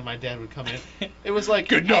hated when my dad would come in. It was like...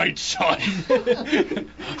 Good night, son. He'd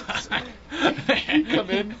come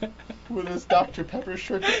in with his Dr. Pepper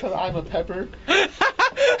shirt that said, I'm a pepper.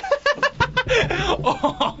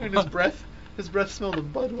 And his breath smelled of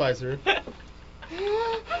Budweiser.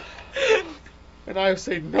 And I would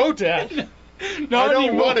say, no, Dad. I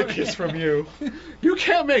don't want a kiss from you. You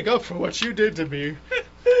can't make up for what you did to me.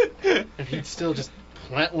 And he'd still just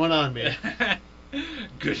plant one on me.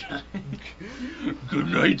 Good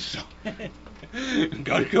night, son.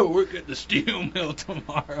 Gotta go work at the steel mill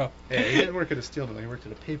tomorrow. Yeah, he didn't work at a steel mill. He worked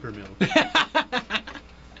at a paper mill.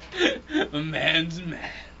 A man's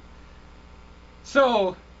man.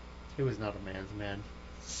 So... He was not a man's man.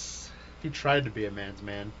 He tried to be a man's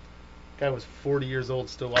man. Guy was 40 years old,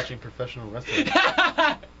 still watching professional wrestling.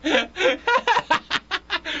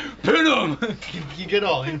 Pin him! You get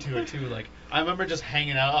all into it too. Like, I remember just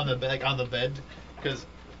hanging out on the bed, because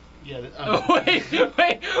wait,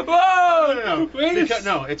 whoa! No. Wait,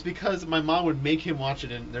 it's because my mom would make him watch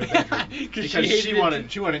it in their bedroom because she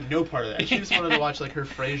wanted no part of that. She just wanted to watch like her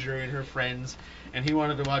Frasier and her Friends, and he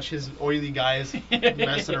wanted to watch his oily guys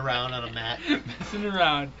messing around on a mat. Messing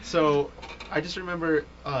around. So I just remember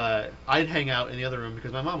I'd hang out in the other room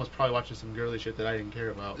because my mom was probably watching some girly shit that I didn't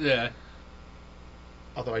care about. Yeah.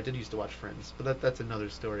 Although I did used to watch Friends, but that's another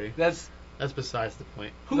story. That's besides the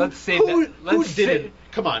point. Who didn't?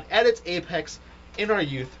 Come on, at its apex, in our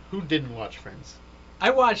youth, who didn't watch Friends? I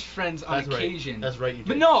watched Friends on That's right. occasion. That's right, you did.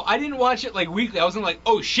 But no, I didn't watch it like weekly. I wasn't like,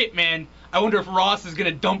 oh shit, man. I wonder if Ross is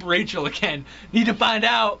gonna dump Rachel again. Need to find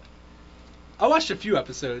out. I watched a few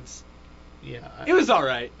episodes. Yeah. It was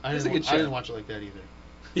alright. I It was a good show. I didn't watch it like that either.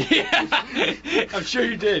 Yeah, I'm sure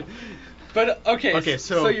you did. But okay,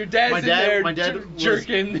 so your dad's in there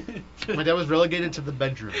jerking. My dad was relegated to the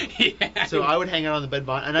bedroom. Yeah. So I would hang out on the bed,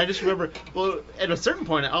 and I just remember, well, at a certain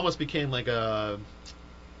point, it almost became like a,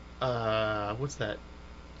 what's that,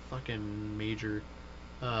 fucking major,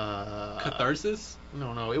 Catharsis?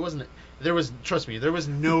 No, it wasn't. Trust me, there was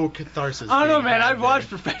no catharsis. I don't know, being man. had I've there. watched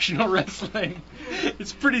professional wrestling.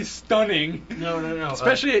 It's pretty stunning. No.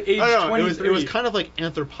 Especially at age 23. It was kind of like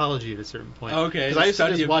anthropology at a certain point. Okay. Because I used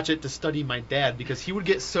to just watch it to study my dad because he would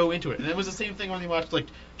get so into it. And it was the same thing when he watched like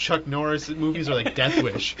Chuck Norris movies or like Death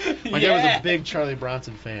Wish. My dad was a big Charlie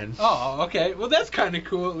Bronson fan. Oh, okay. Well, that's kind of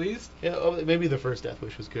cool at least. Yeah, maybe the first Death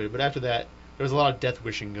Wish was good, but after that, there was a lot of death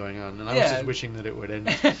wishing going on, and I was just wishing that it would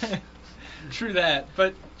end. True that,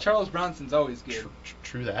 but Charles Bronson's always good.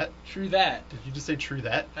 True that. True that. Did you just say true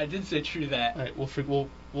that? I did say true that. All right, we'll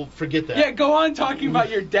forget that. Yeah, go on talking about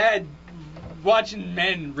your dad watching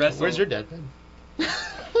men wrestle. Where's your dad been?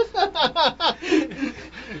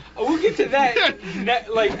 We'll get to that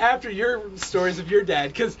like after your stories of your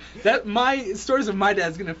dad, because my stories of my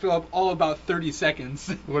dad's gonna fill up all about 30 seconds.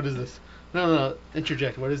 What is this? No,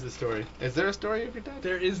 interject. What is the story? Is there a story of your dad?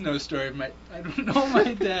 There is no story of my... I don't know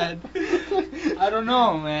my dad. I don't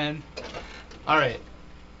know, man. All right.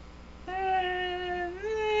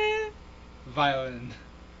 Violin.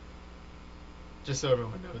 Just so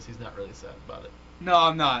everyone knows, he's not really sad about it. No,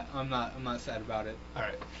 I'm not. I'm not sad about it. All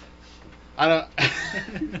right. I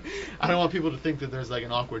don't want people to think that there's like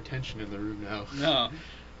an awkward tension in the room now. No.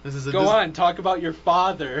 Go on, talk about your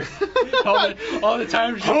father. all the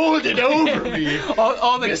times you... Hold it over me.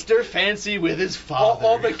 all the Mr. Fancy with his father.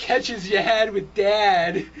 All the catches you had with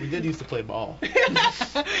Dad. We did used to play ball.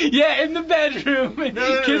 Yeah, in the bedroom.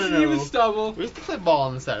 No. Kissing you with stubble. We used to play ball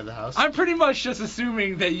on the side of the house. I'm pretty much just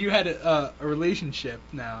assuming that you had a relationship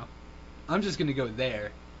now. I'm just gonna go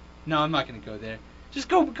there. No, I'm not gonna go there. Just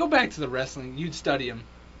go back to the wrestling. You'd study him.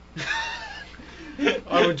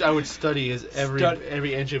 I would study his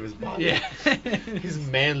every inch of his body. Yeah. His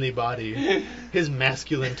manly body. His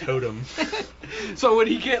masculine totem. So would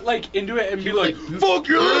he get like into it and be like, fuck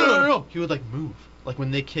you? No. He would like move. Like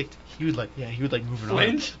when they kicked, he would like move an arm.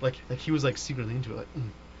 Flinch? Like he was like secretly into it.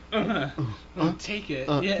 Take it.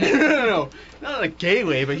 No, Yeah. no, not in a gay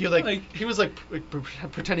way, but he Like- he was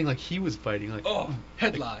pretending like he was fighting, like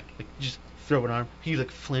Headlock. like just throw an arm. He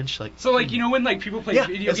like flinch, like So like when like people play yeah,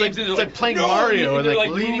 video it's games like, and it's they're like playing "No!" Mario and they're, like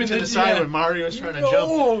leaning moving to the it, side yeah. when Mario's trying to No.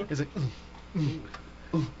 jump. It's like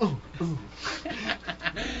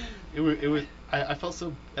it was I felt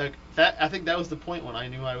so like that. I think that was the point when I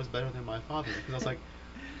knew I was better than my father, because I was like,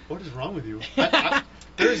 what is wrong with you?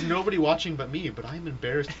 There is nobody watching but me, but I'm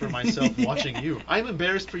embarrassed for myself watching you. I'm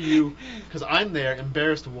embarrassed for you because I'm there,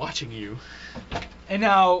 embarrassed watching you. And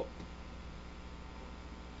now,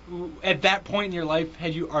 at that point in your life,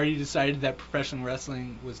 had you already decided that professional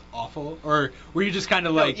wrestling was awful, or were you just kind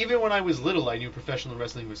of like? No, even when I was little, I knew professional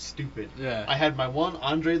wrestling was stupid. Yeah. I had my one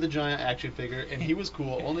Andre the Giant action figure, and he was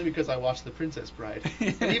cool only because I watched The Princess Bride.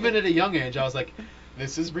 But even at a young age, I was like,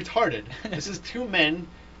 this is retarded. This is two men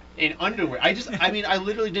in underwear. I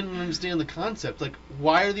literally didn't understand the concept. Like,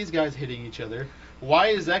 why are these guys hitting each other?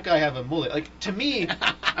 Why does that guy have a mullet? Like, to me,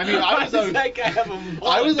 I mean, I was always, that guy have a mullet?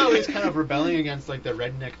 I was always kind of rebelling against like the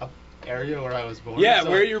redneck area where I was born. Yeah,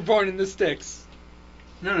 so, where you're born in the sticks.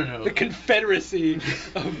 No. The Confederacy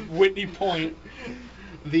of Whitney Point.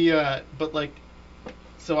 But like,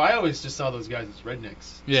 so I always just saw those guys as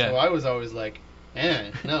rednecks. Yeah. So I was always like, no,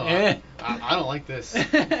 Eh. I don't like this.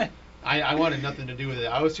 I wanted nothing to do with it.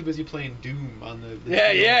 I was too busy playing Doom on the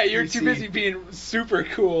Yeah, you're too PC. busy being super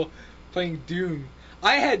cool playing Doom.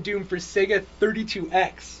 I had Doom for Sega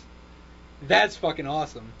 32X. That's fucking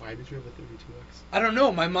awesome. Why did you have a 32X? I don't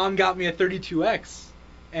know. My mom got me a 32X,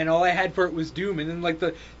 and all I had for it was Doom. And then like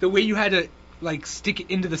the way you had to like stick it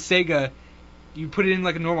into the Sega, you put it in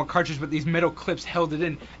like a normal cartridge, but these metal clips held it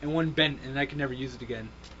in, and one bent, and I could never use it again.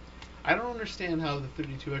 I don't understand how the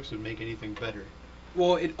 32X would make anything better.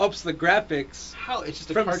 Well, it ups the graphics How? It's just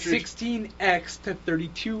a from cartridge. 16X to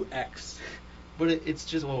 32X. But it's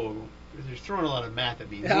just, you're throwing a lot of math at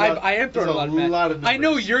me. I am throwing a lot of math. of I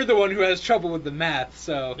know numbers. you're the one who has trouble with the math,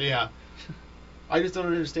 so. Yeah. I just don't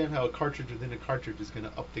understand how a cartridge within a cartridge is going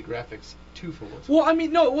to up the graphics twofold. Well, I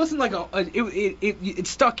mean, no, it wasn't like it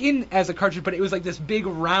stuck in as a cartridge, but it was like this big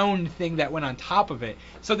round thing that went on top of it.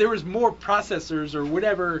 So there was more processors or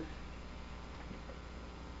whatever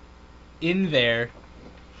in there.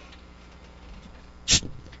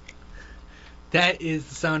 That is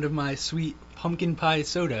the sound of my sweet pumpkin pie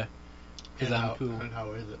soda. Because I'm cool. And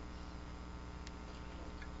how is it?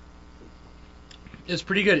 It's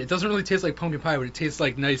pretty good. It doesn't really taste like pumpkin pie, but it tastes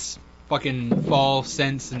like nice fucking fall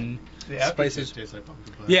scents and The spices. aftertaste tastes like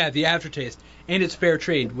pumpkin pie. Yeah, the aftertaste. And it's fair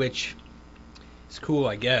trade, which is cool,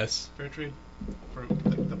 I guess. Fair trade for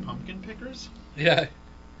the pumpkin pickers? Yeah.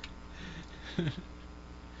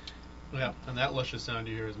 Yeah, and that luscious sound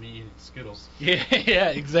you hear is me eating Skittles. Yeah,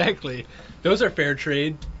 exactly. Those are fair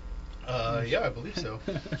trade. Yeah, I believe so.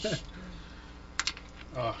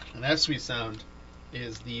 And that sweet sound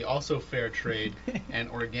is the also fair trade and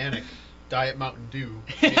organic Diet Mountain Dew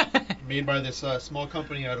made by this small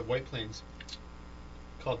company out of White Plains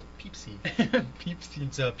called Peepsy. Peepsy.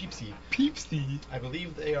 It's Peepsy. Peepsy. I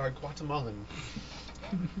believe they are Guatemalan.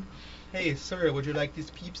 Hey, sir, would you like this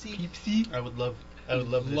Peepsy? Peepsy? I would love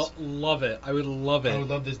this. Love it. I would love it. I would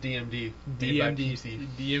love this DMD. Made by Peepsy.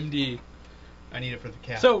 DMD. I need it for the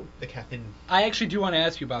cat. So- the caffeine. I actually do want to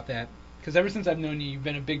ask you about that. Because ever since I've known you, you've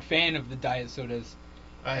been a big fan of the diet sodas.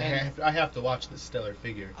 I have to watch this stellar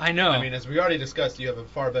figure. I know. I mean, as we already discussed, you have a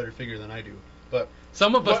far better figure than I do. But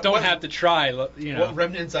Some of us what- don't what- have to try, you know. what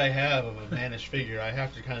remnants I have of a mannish figure, I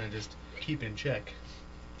have to kind of just keep in check.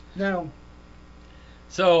 No.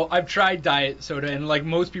 So I've tried diet soda, and like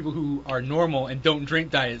most people who are normal and don't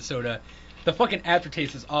drink diet soda, the fucking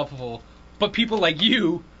aftertaste is awful. But people like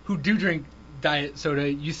you who do drink diet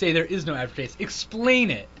soda, you say there is no aftertaste.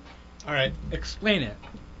 Explain it. All right. Explain it.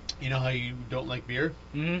 You know how you don't like beer?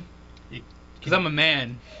 Mm-hmm. You Because I'm a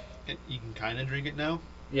man. You can kind of drink it now.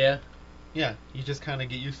 Yeah. Yeah, you just kind of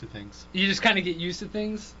get used to things. You just kind of get used to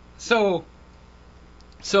things. So.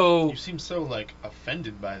 You seem so like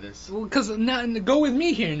offended by this. Well, because go with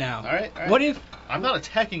me here now. All right. What if? I'm not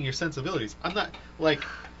attacking your sensibilities. I'm not like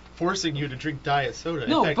forcing you to drink diet soda.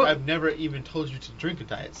 No, in fact, but- I've never even told you to drink a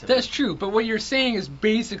diet soda. That's true, but what you're saying is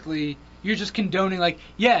basically you're just condoning, like,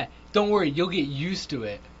 yeah, don't worry, you'll get used to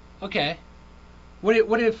it. Okay. What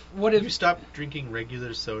if you stop drinking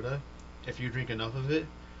regular soda if you drink enough of it,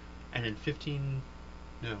 and in 15,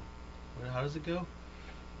 no, how does it go?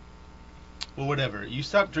 Well, whatever. You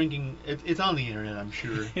stop drinking. It's on the internet, I'm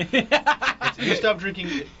sure. You stop drinking.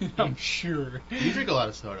 I'm sure. You drink a lot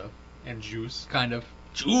of soda and juice. Kind of.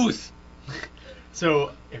 Juice.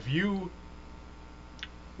 So if you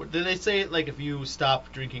Did they say like if you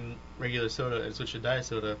stop drinking regular soda and switch to diet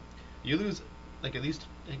soda, you lose like at least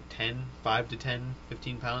I think 5 to 10,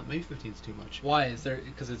 15 pounds. Maybe 15 is too much. Why? Is there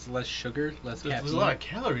because it's less sugar, less caffeine? There's a lot of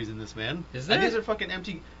calories in this, man. Is there? And these are fucking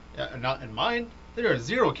empty. Not in mine. There are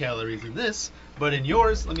 0 calories in this, but in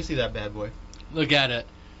yours, let me see that bad boy. Look at it.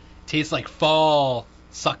 Tastes like fall,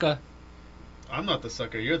 sucker. I'm not the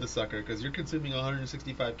sucker. You're the sucker because you're consuming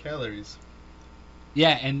 165 calories.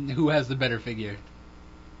 Yeah, and who has the better figure?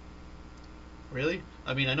 Really?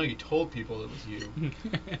 I mean, I know you told people it was you,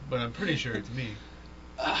 but I'm pretty sure it's me.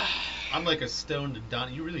 I'm like a stoned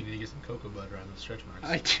Don. You really need to get some cocoa butter on those stretch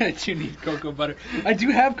marks. I do need cocoa butter. I do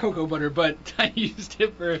have cocoa butter, but I used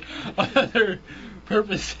it for other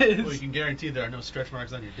purposes. Well, you can guarantee there are no stretch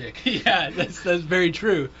marks on your dick. Yeah, that's very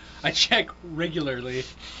true. I check regularly.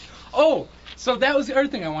 Oh, so that was the other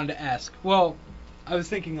thing I wanted to ask. Well, I was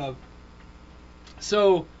thinking of.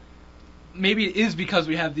 So maybe it is because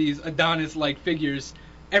we have these Adonis-like figures.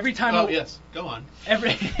 Every time. Yes. Go on.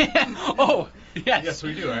 Oh, yes. Yes,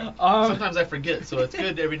 we do. Right? Sometimes I forget, so it's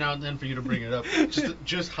good every now and then for you to bring it up.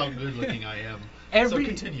 Just how good looking I am. So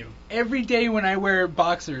continue. Every day when I wear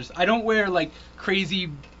boxers, I don't wear like crazy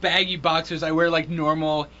baggy boxers. I wear like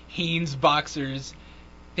normal Hanes boxers.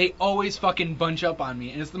 They always fucking bunch up on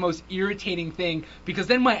me, and it's the most irritating thing because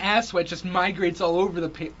then my ass sweat just migrates all over the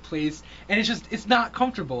place, and it's not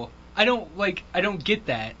comfortable. I don't get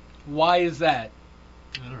that. Why is that?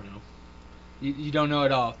 I don't know. You don't know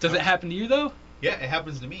at all. Does it happen to you though? Yeah, it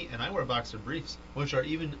happens to me, and I wear boxer briefs, which are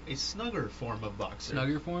even a snugger form of boxer.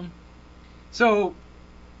 Snugger form? So,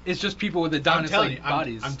 it's just people with Adonis-like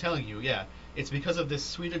bodies. I'm telling you, yeah. It's because of this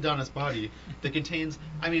sweet Adonis body that contains...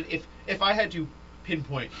 I mean, if I had to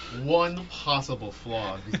pinpoint one possible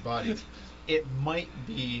flaw of these bodies, it might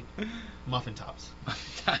be muffin tops.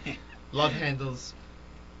 Love handles,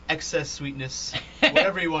 excess sweetness,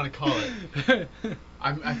 whatever you want to call it.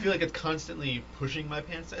 I feel like it's constantly pushing my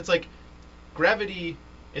pants. It's like gravity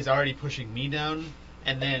is already pushing me down,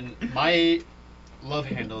 and then my love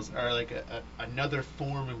handles are like another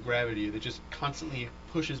form of gravity that just constantly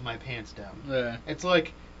pushes my pants down. Yeah. It's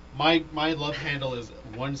like my love handle is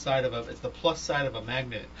one side of it's the plus side of a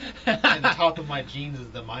magnet, and the top of my jeans is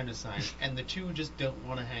the minus sign, and the two just don't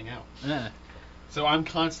want to hang out. Yeah. So I'm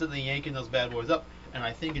constantly yanking those bad boys up, and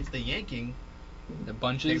I think it's the yanking. The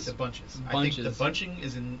bunches. The bunches. I think the bunching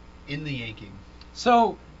is in the yanking.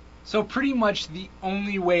 So pretty much the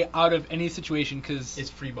only way out of any situation, because it's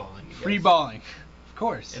free balling. Free balling, of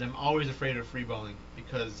course. And I'm always afraid of free balling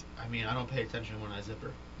because I don't pay attention when I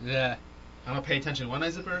zipper. Yeah. I don't pay attention when I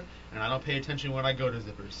zipper, and I don't pay attention when I go to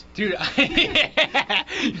zippers. Dude,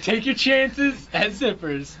 take your chances at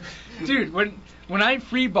zippers. Dude, when I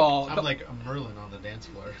free ball, I'm like a Merlin on the dance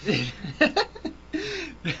floor.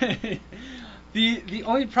 The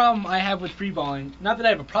only problem I have with free balling, not that I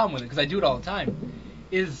have a problem with it because I do it all the time,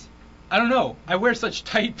 is I don't know. I wear such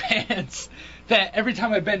tight pants that every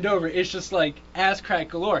time I bend over, it's just like ass crack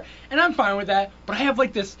galore, and I'm fine with that. But I have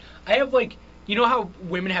like this. You know how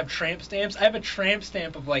women have tramp stamps? I have a tramp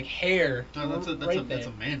stamp of like hair. No, that's a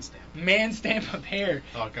man stamp. Man stamp of hair.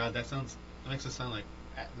 Oh god, that makes it sound like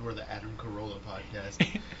we're the Adam Carolla podcast.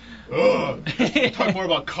 Ugh, talk more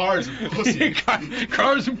about cars and pussy.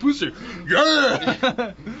 Cars and pussy.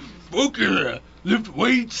 Yeah. Fuck yeah. Lift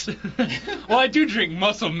weights. Well, I do drink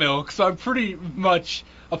muscle milk, so I'm pretty much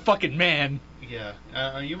a fucking man. Yeah,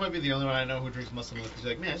 you might be the only one I know who drinks muscle milk because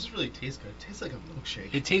you're like, man, this really tastes good. It tastes like a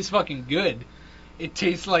milkshake. It tastes fucking good. It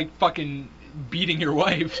tastes like fucking beating your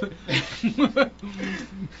wife.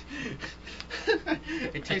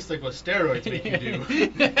 It tastes like what steroids make you do.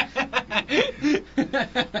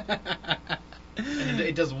 And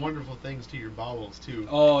it does wonderful things to your bowels too.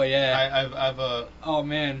 Oh yeah. I've oh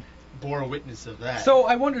man. Bore witness of that. So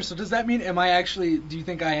I wonder. So does that mean do you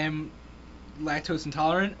think I am lactose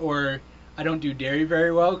intolerant, or I don't do dairy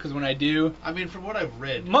very well? Because when I do, from what I've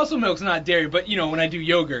read, muscle milk's not dairy, but when I do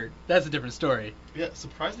yogurt, that's a different story. Yeah,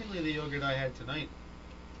 surprisingly, the yogurt I had tonight,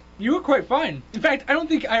 you were quite fine. In fact, I don't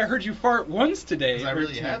think I heard you fart once today. Because I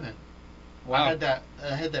really haven't. Wow.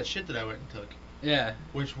 I had that shit that I went and took. Yeah.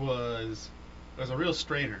 Which was a real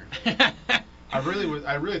strainer. I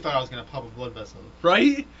really thought I was gonna pop a blood vessel.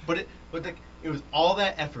 Right? But it was all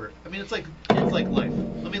that effort. It's like life.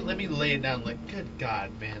 Let me lay it down. Like, good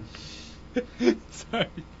God, man. Sorry.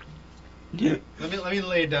 Let me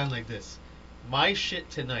lay it down like this. My shit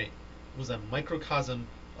tonight was a microcosm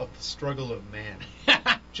of the struggle of man.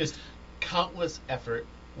 Just countless effort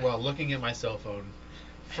while looking at my cell phone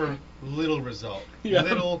for little result. Yeah.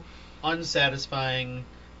 Little unsatisfying,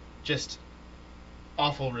 just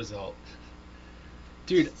awful result.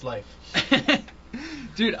 Dude, it's life.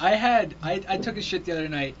 Dude, I took a shit the other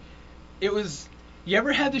night. It was, you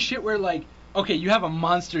ever had the shit where like, okay, you have a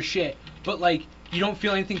monster shit, but like you don't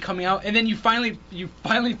feel anything coming out, and then you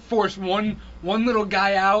finally force one little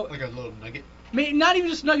guy out. Like a little nugget. Not even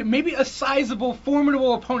just nugget, maybe a sizable,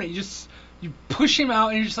 formidable opponent. You push him out,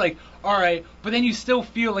 and you're just like, all right, but then you still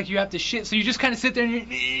feel like you have to shit, so you just kind of sit there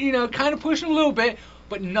and you kind of push him a little bit,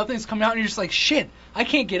 but nothing's coming out, and you're just like, shit, I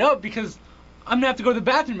can't get up because I'm gonna have to go to the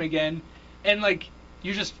bathroom again, and like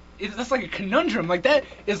that's like a conundrum. Like that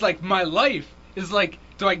is like my life. Is like,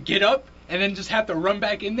 do I get up and then just have to run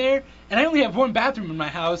back in there? And I only have one bathroom in my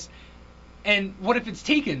house, and what if it's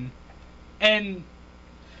taken? And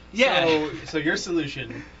yeah. So your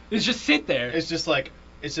solution is just sit there. It's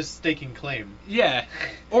just staking claim. Yeah.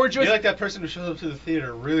 Or just you're like that person who shows up to the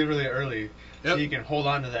theater really, really early, so you can hold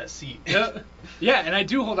on to that seat. Yep. Yeah, and I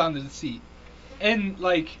do hold on to the seat. And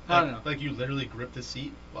like I don't know. Like you literally grip the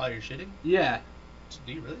seat while you're shitting? Yeah.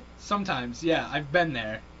 Do you really? Sometimes, yeah. I've been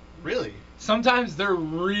there. Really? Sometimes they're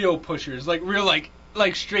real pushers, like real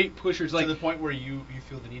like straight pushers, like to the point where you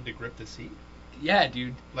feel the need to grip the seat. Yeah,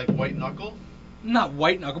 dude. Like white knuckle? Not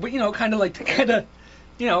white knuckle, but kind of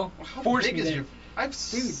force big me is there. your? I've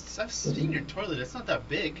seen your toilet. It's not that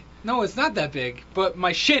big. No, it's not that big, but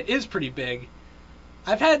my shit is pretty big.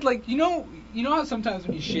 I've had like you know how sometimes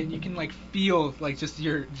when you shit you can like feel like just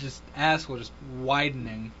your asshole just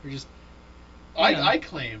widening or just. I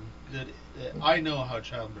claim that I know how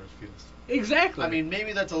childbirth feels. Exactly. I mean,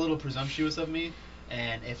 maybe that's a little presumptuous of me,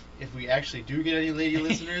 and if we actually do get any lady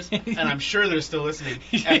listeners, and I'm sure they're still listening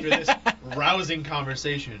after this rousing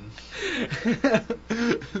conversation,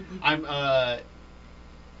 it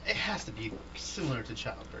has to be similar to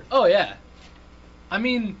childbirth. Oh yeah. I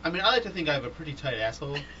mean, I like to think I have a pretty tight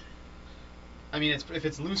asshole. I mean, if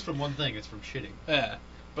it's loose from one thing, it's from shitting. Yeah.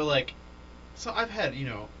 But like, so I've had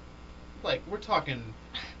like we're talking.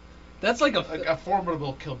 That's like a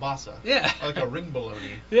formidable kielbasa. Yeah. Like a ring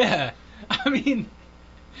bologna. Yeah. I mean,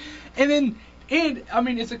 and I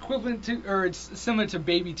mean it's equivalent to, or it's similar to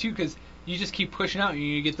baby too, because you just keep pushing out and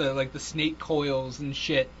you get the snake coils and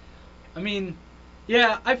shit. I mean,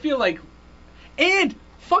 yeah, I feel like, and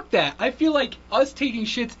fuck that, I feel like us taking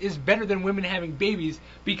shits is better than women having babies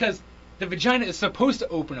because the vagina is supposed to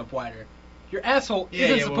open up wider. Your asshole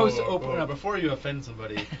isn't supposed to open up. Before you offend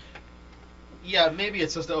somebody. Yeah, maybe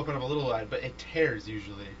it's supposed to open up a little wide, but it tears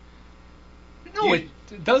usually. No, it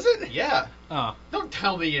does it? Yeah. Oh. Don't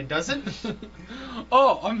tell me it doesn't.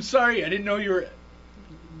 Oh, I'm sorry. I didn't know you were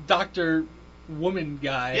Dr. Woman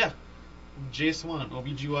guy. Yeah. J Swan,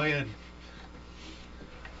 OBGYN.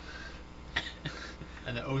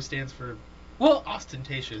 And the O stands for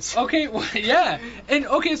ostentatious. Okay, well, yeah. And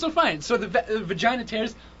okay, so fine. So the vagina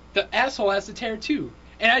tears, the asshole has to tear too.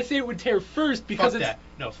 And I say it would tear first because fuck that.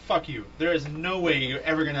 No, fuck you. There is no way you're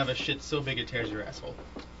ever gonna have a shit so big it tears your asshole.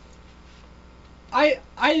 I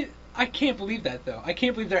can't believe that though. I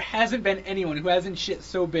can't believe there hasn't been anyone who hasn't shit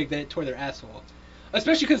so big that it tore their asshole.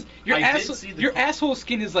 Especially because your asshole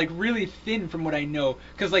skin is like really thin from what I know.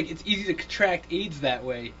 Because like it's easy to contract AIDS that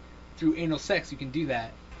way through anal sex. You can do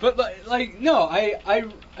that. But like no, I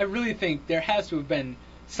really think there has to have been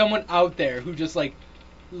someone out there who just like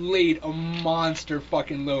laid a monster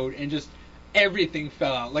fucking load and just everything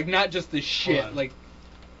fell out. Like not just the shit. Like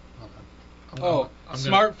I'm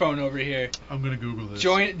smartphone over here. I'm gonna Google this.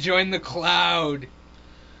 Join the cloud.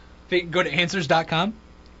 Go to answers.com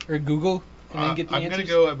or Google and then get the answers. I'm gonna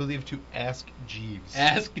go, I believe, to Ask Jeeves.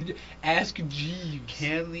 Ask Jeeves.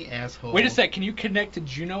 Can the asshole? Wait a sec. Can you connect to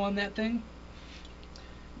Juno on that thing?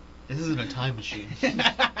 This isn't a time machine.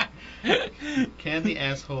 Can the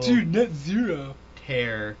asshole? Dude, net zero.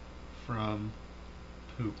 Tear from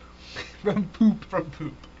poop. From poop. From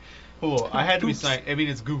poop. Oh, I had to be I mean,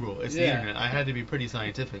 it's Google. It's the internet. I had to be pretty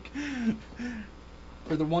scientific.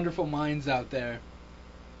 For the wonderful minds out there.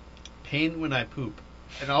 Pain when I poop,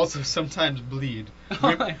 and also sometimes bleed.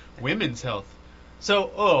 Women's health.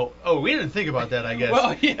 So, we didn't think about that, I guess.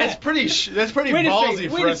 Well, yeah. That's pretty Wait ballsy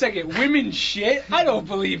for us. Wait a second. Women shit? I don't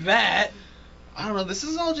believe that. I don't know. This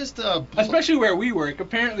is all just especially where we work.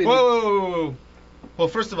 Apparently. Whoa. Well,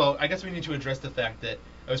 first of all, I guess we need to address the fact that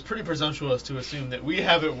it was pretty presumptuous to assume that we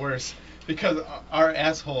have it worse because our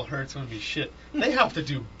asshole hurts when we shit. They have to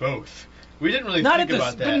do both. We didn't really think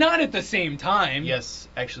about that. But not at the same time. Yes,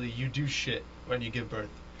 actually, you do shit when you give birth.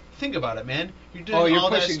 Think about it, man. You're doing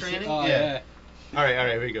all that straining. Yeah. All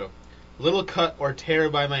right, here we go. Little cut or tear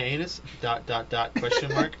by my anus, ...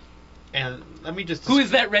 question mark. And let me just... Who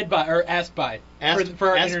is that read by, or asked by? Asked for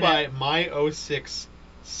our asked internet? by my 06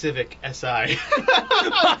 Civic SI.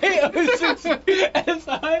 My 06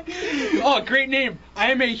 SI. Oh, great name.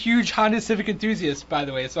 I am a huge Honda Civic enthusiast, by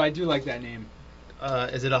the way, so I do like that name.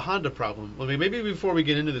 Is it a Honda problem? Well, maybe before we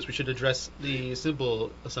get into this, we should address the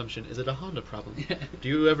simple assumption: is it a Honda problem? Do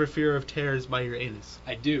you ever fear of tears by your anus?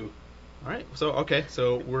 I do. All right.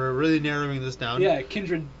 So we're really narrowing this down. Yeah,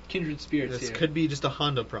 kindred spirits This here. could be just a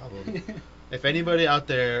Honda problem. If anybody out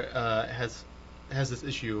there has this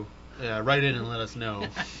issue, write in and let us know.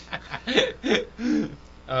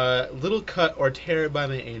 Little cut or tear by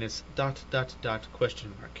my anus. ...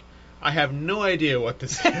 Question mark. I have no idea what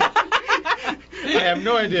this is. I have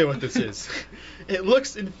no idea what this is. It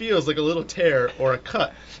looks and feels like a little tear or a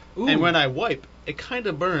cut. Ooh. And when I wipe, it kind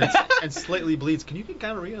of burns and slightly bleeds. Can you get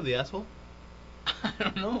gonorrhea of the asshole? I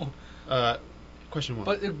don't know. Question one.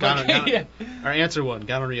 But, yeah. Or answer one.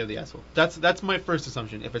 Gonorrhea of the asshole. That's my first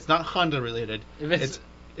assumption. If it's not Honda related, If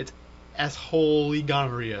it's assholey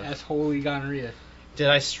gonorrhea. Assholey gonorrhea. Did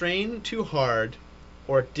I strain too hard,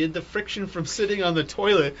 or did the friction from sitting on the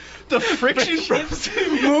toilet? The friction from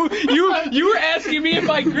you were asking me if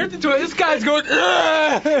I gripped the toilet. This guy's going.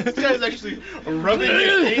 This guy's actually rubbing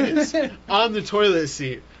his anus on the toilet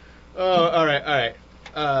seat. Oh, all right.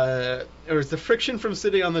 Or is the friction from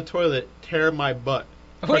sitting on the toilet tear my butt?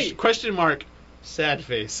 Wait. Question mark. Sad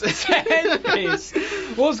face. Sad face.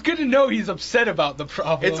 Well, it's good to know he's upset about the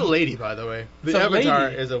problem. It's a lady, by the way. The It's a avatar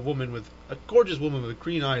lady. is a gorgeous woman with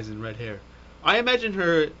green eyes and red hair. I imagine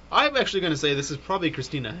her. I'm actually going to say this is probably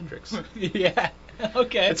Christina Hendricks. Yeah.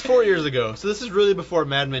 Okay. It's 4 years ago, so this is really before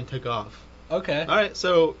Mad Men took off. Okay. All right,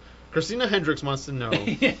 so Christina Hendricks wants to know.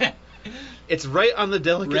 Yeah. It's right on the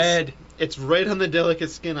delicate. Red. It's right on the delicate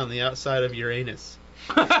skin on the outside of your anus.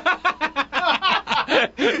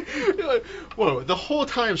 Whoa! The whole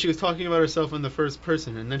time she was talking about herself in the first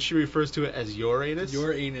person, and then she refers to it as your anus.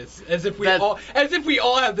 Your anus. As if we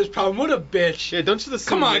all have this problem. What a bitch. Yeah, don't you assume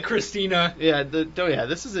Come on, that- Christina. Yeah,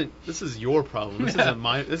 This is your problem. This isn't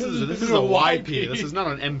my. This is a a YP. YP. This is not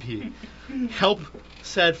an MP. Help,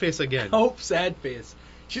 sad face again. Hope, sad face.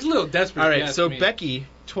 She's a little desperate. All if you right, ask so me. Becky,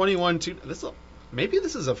 21, maybe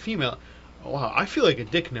this is a female. Wow, I feel like a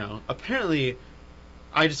dick now. Apparently,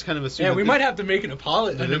 I just kind of assumed. Yeah, that we might have to make an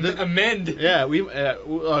apology, amend. Yeah,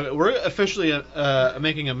 we're officially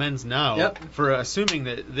making amends now. Yep. For assuming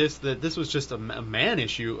that this was just a man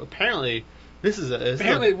issue. Apparently,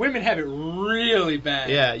 Apparently, women have it really bad.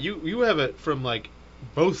 Yeah, you have it from like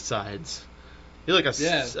both sides. You're like a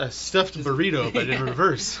stuffed burrito, but in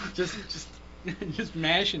reverse. just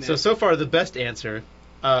mashing it. So far the best answer,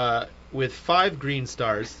 with 5 green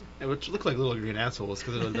stars, which look like little green assholes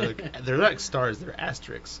because they're not stars, they're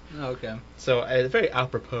asterisks. Oh, okay. So very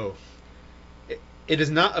apropos. It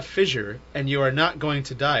is not a fissure, and you are not going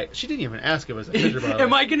to die. She didn't even ask if it was a fissure. By the way.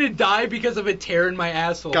 Am I gonna die because of a tear in my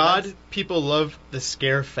asshole? God, people love the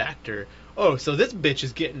scare factor. Oh, so this bitch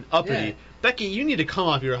is getting uppity. Yeah. Becky, you need to come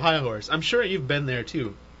off your high horse. I'm sure you've been there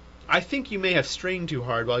too. I think you may have strained too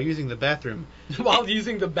hard while using the bathroom. While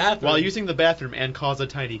using the bathroom. And cause a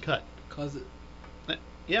tiny cut. Cause it.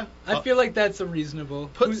 Yeah. I feel like that's a reasonable.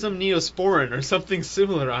 Put some Neosporin or something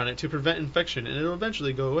similar on it to prevent infection, and it'll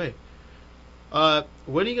eventually go away.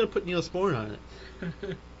 When are you going to put Neosporin on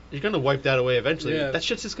it? You're going to wipe that away eventually. Yeah. That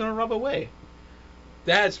shit's just going to rub away.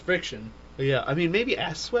 That's friction. But yeah, I mean, maybe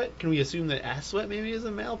ass sweat? Can we assume that ass sweat maybe is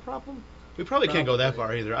a male problem? We probably can't go that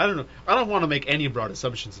far either. I don't know. I don't want to make any broad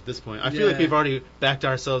assumptions at this point. I feel like we've already backed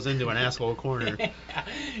ourselves into an asshole corner.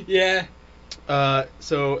 Yeah. And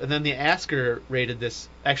then the asker rated this.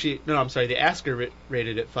 Actually, no, I'm sorry. The asker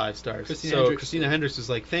rated it 5 stars. Christina Hendricks was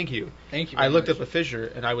like, "Thank you. Thank you. I looked up a fissure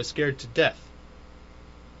and I was scared to death."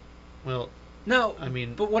 Well, no. I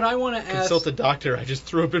mean, but what I want to ask. Consult a doctor. I just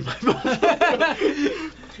threw up in my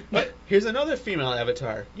mouth. But here's another female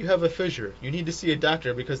avatar. You have a fissure. You need to see a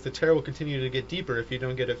doctor because the tear will continue to get deeper if you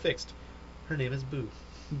don't get it fixed. Her name is Boo.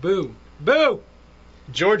 Boo. Boo.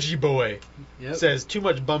 Georgie boy says too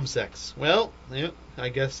much bum sex. Well, yeah, I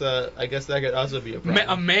guess that could also be a problem.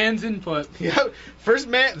 A man's input. Yeah,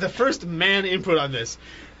 the first man input on this.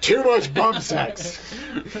 Too much bum sex.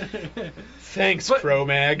 Thanks,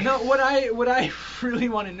 Cro-Mag. No, what I really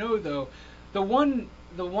want to know though, the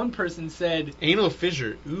one person said anal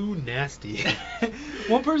fissure. Ooh, nasty.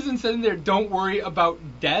 One person said in there, "Don't worry about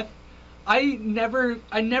death." I never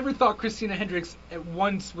thought Christina Hendricks at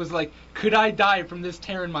once was like, could I die from this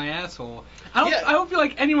tear in my asshole? I don't feel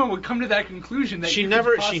like anyone would come to that conclusion. That she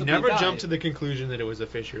never jumped to the conclusion that it was a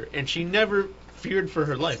fissure, and she never feared for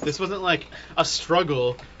her life. This wasn't like a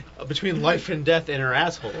struggle between life and death in her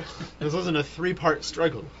asshole. This wasn't a 3-part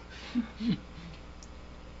struggle.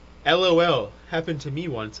 LOL happened to me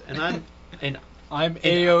once, and I'm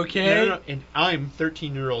A-okay. No, and I'm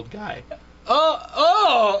 13-year-old guy. Is that...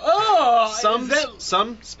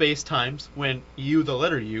 Some space times when you, the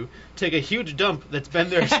letter U, take a huge dump that's been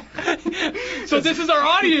there. So this is our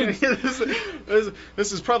audience.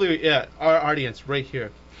 This is probably our audience right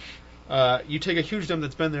here. You take a huge dump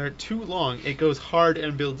that's been there too long, it goes hard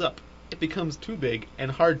and builds up. It becomes too big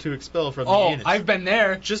and hard to expel from the anus. I've been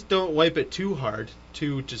there. Just don't wipe it too hard.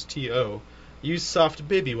 Just T-O. Use soft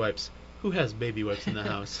baby wipes. Who has baby wipes in the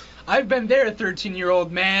house? I've been there,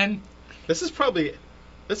 13-year-old man. This is probably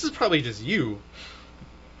just you.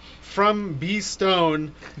 From B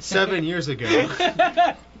Stone 7 years ago.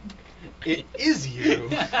 It is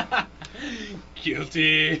you.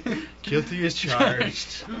 Guilty. Guilty as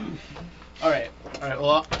charged. All right.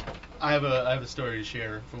 Well, I have a story to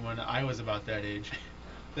share from when I was about that age.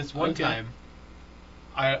 This one time,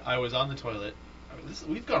 I was on the toilet. I mean,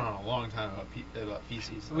 we've gone on a long time about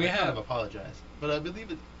feces. We have. kind of apologize, but I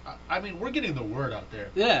believe it. I mean, we're getting the word out there.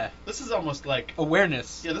 Yeah. This is almost like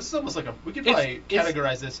awareness. Yeah, this is almost like we could probably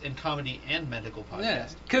categorize this in comedy and medical podcast. Yeah.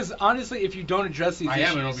 Because honestly, if you don't address these issues,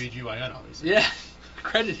 I am an OBGYN, obviously. Yeah.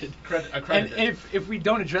 Accredited. Accredited. And if we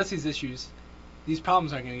don't address these issues, these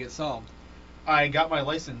problems aren't going to get solved. I got my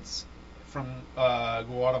license from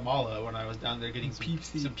Guatemala when I was down there getting some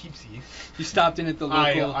Peepsy. You stopped in at the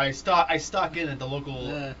local... I stock in at the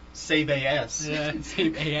local Save AS. Yeah,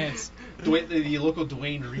 Save AS. the local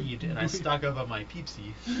Dwayne Reed, and I stock up on my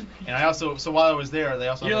Peepsy. And I also, so while I was there, they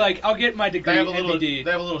also... You're like, I'll get my degree in MBD.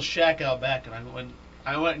 They have a little shack out back, and I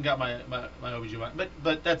went and got my OBGYN.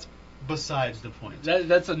 But that's besides the point.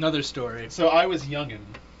 That's another story. So I was youngin'.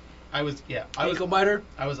 Ankle biter?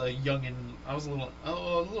 I was a youngin'. I was a little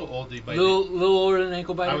old to be biting. Little older than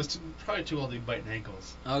ankle biter? I was probably too old to be biting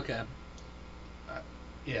ankles. Okay.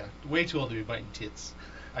 Yeah, way too old to be biting tits.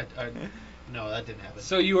 No, that didn't happen.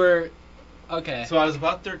 So you were... Okay. So I was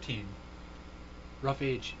about 13. Rough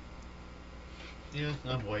age. Yeah,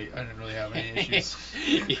 I'm white. I didn't really have any issues.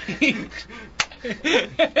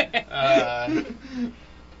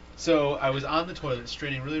 So I was on the toilet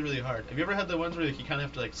straining really, really hard. Have you ever had the ones where you kind of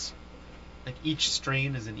have to like each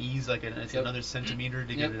strain is an ease, it's another centimeter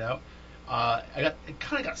to get it out? It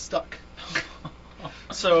kind of got stuck.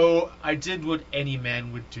 So I did what any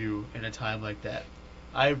man would do in a time like that.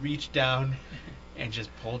 I reached down and just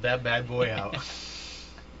pulled that bad boy out.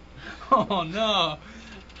 Oh no!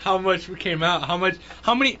 How much came out? How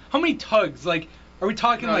many tugs? Like, are we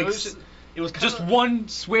talking No, like it was just one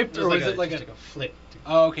swift, or was it like a flick?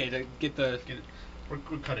 Oh, okay, to get it. We're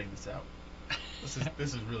cutting this out.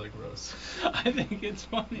 This is really gross. I think it's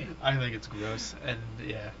funny. I think it's gross, and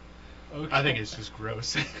yeah. Okay. I think it's just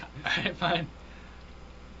gross. Alright, fine.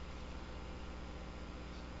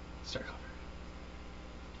 Start over.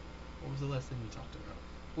 What was the last thing we talked about?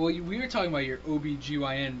 Well, we were talking about your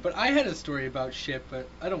OBGYN, but I had a story about shit, but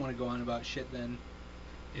I don't want to go on about shit then.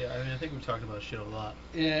 Yeah, I mean, I think we've talked about shit a lot.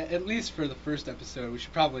 Yeah, at least for the first episode. We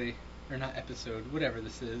should probably, or not episode, whatever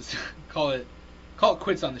this is, call it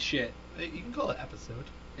quits on the shit. You can call it episode.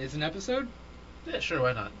 Is it an episode? Yeah, sure,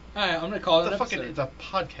 why not? Alright, I'm gonna call it an episode. It's a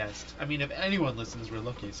podcast. I mean, if anyone listens, we're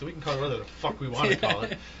lucky, so we can call it whatever the fuck we want to call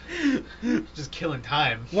it. Just killing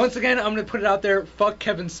time. Once again, I'm gonna put it out there, fuck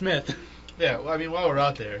Kevin Smith. Yeah, well, I mean, while we're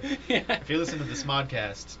out there, yeah. If you listen to this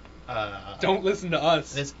modcast, don't listen to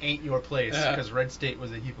us. This ain't your place, because Red State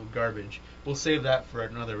was a heap of garbage. We'll save that for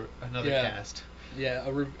another cast. Yeah,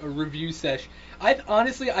 a review sesh.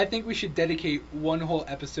 I think we should dedicate one whole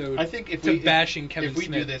episode to bashing Kevin Smith. If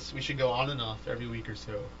we do this, we should go on and off every week or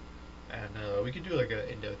so. And we could do like an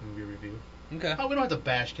in-depth movie review. Okay. Oh, we don't have to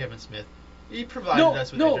bash Kevin Smith. He provided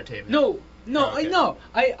us with entertainment. No, okay. I know.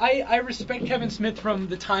 I respect Kevin Smith from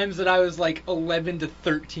the times that I was like 11 to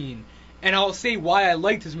 13. And I'll say why I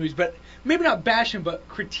liked his movies, but maybe not bash him, but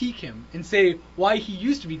critique him and say why he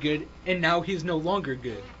used to be good and now he's no longer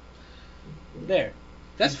good. There.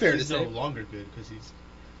 That's fair to say. He's no longer good because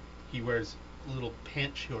he wears little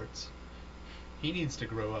pant shorts. He needs to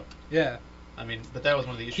grow up. Yeah. I mean, but that was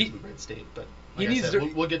one of the issues with Red State. But like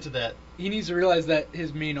we'll get to that. He needs to realize that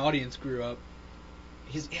his main audience grew up.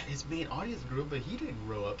 His main audience grew up, but he didn't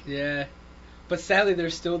grow up. Yeah. But sadly,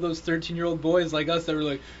 there's still those 13-year-old boys like us that were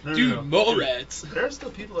like, Mallrats. There are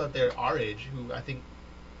still people out there our age who I think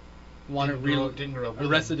didn't grow up.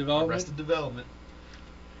 Arrested Development. Arrested Development.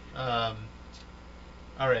 All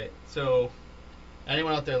right. So,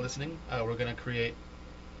 anyone out there listening, we're gonna create.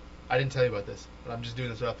 I didn't tell you about this, but I'm just doing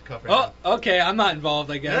this off the cuff right now. Oh, okay. I'm not involved,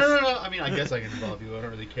 I guess. No. I mean, I guess I can involve you. I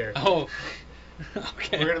don't really care. Oh.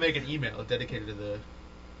 Okay. We're gonna make an email dedicated to the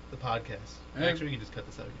podcast. Actually, we can just cut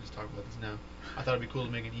this out. We can just talk about this now. I thought it'd be cool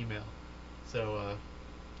to make an email, so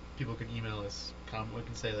people can email us. We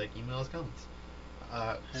can say, like, email us comments.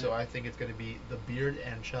 So I think it's going to be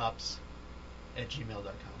thebeardandchops@gmail.com.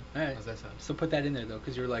 All right. How's that sound? So put that in there, though,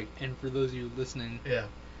 because you're like, and for those of you listening. Yeah.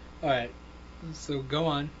 All right. So go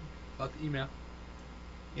on about the email.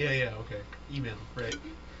 Yeah, okay. Email, right.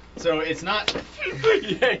 So it's not...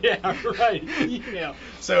 yeah, right. Email.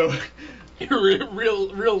 So... You're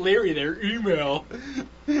real Larry there. Email.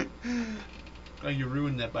 Oh, you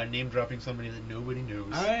ruined that by name-dropping somebody that nobody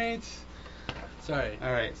knows. All right. Sorry.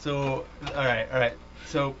 All right, so...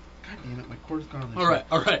 So... God damn it, my cord's gone on this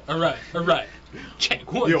All right.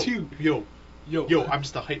 Check. 1, 2. Yo, I'm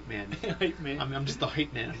just the hype man. Hype man. I'm just the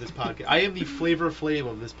hype man of this podcast. I am the Flavor Flav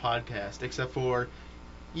of this podcast, except for,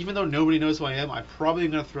 even though nobody knows who I am, I'm probably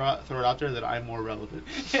going to throw it out there that I'm more relevant.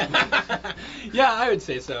 Yeah, I would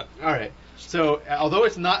say so. All right. So, although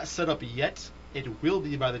it's not set up yet, it will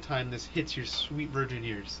be by the time this hits your sweet virgin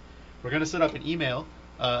ears. We're going to set up an email,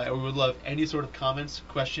 and we would love any sort of comments,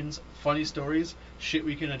 questions, funny stories, shit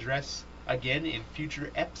we can address again in future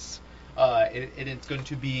eps. It's going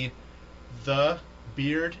to be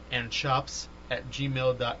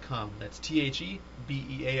thebeardandchops@gmail.com. That's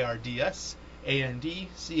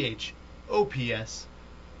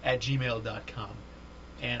thebeardandchops@gmail.com.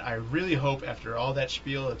 And I really hope, after all that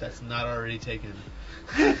spiel, that that's not already taken.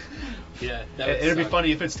 Yeah, it'd be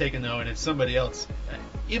funny if it's taken, though, and it's somebody else.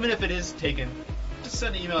 Even if it is taken, just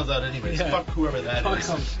send emails out anyways. Yeah. Fuck whoever that is.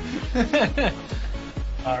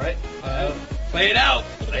 All right. Play it out.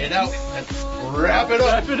 Let's wrap it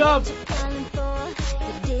up.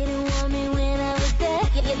 Didn't want me when I was there,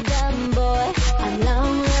 you dumb boy. I'm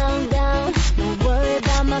long down, don't worry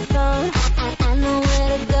about my phone. I know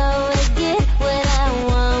where to go to get what I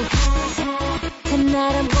want.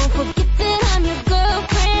 Tonight I'm gonna forget that I'm your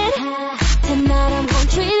girlfriend. Tonight I'm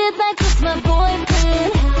gonna treat it like it's my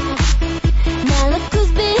boyfriend. Now look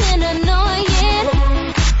who's being annoying.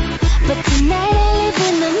 But tonight I live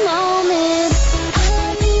in the moment. All I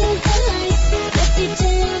need is the light, let you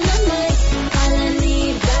change my mind. All I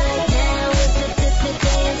need right now is a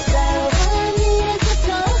dance floor. All I need is a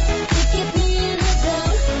floor to get me in the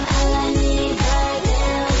zone. All I need right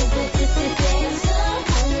now is a dance floor.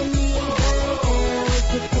 All I need right now is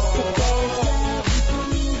a dance floor. Put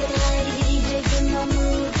me the light, DJ, get my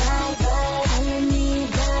mood right. All I need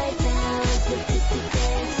right now is a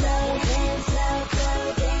dance floor.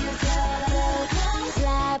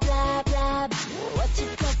 Blah, blah, blah. What you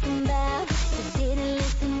talking about? You didn't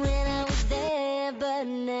listen when I was there, but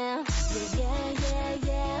now you got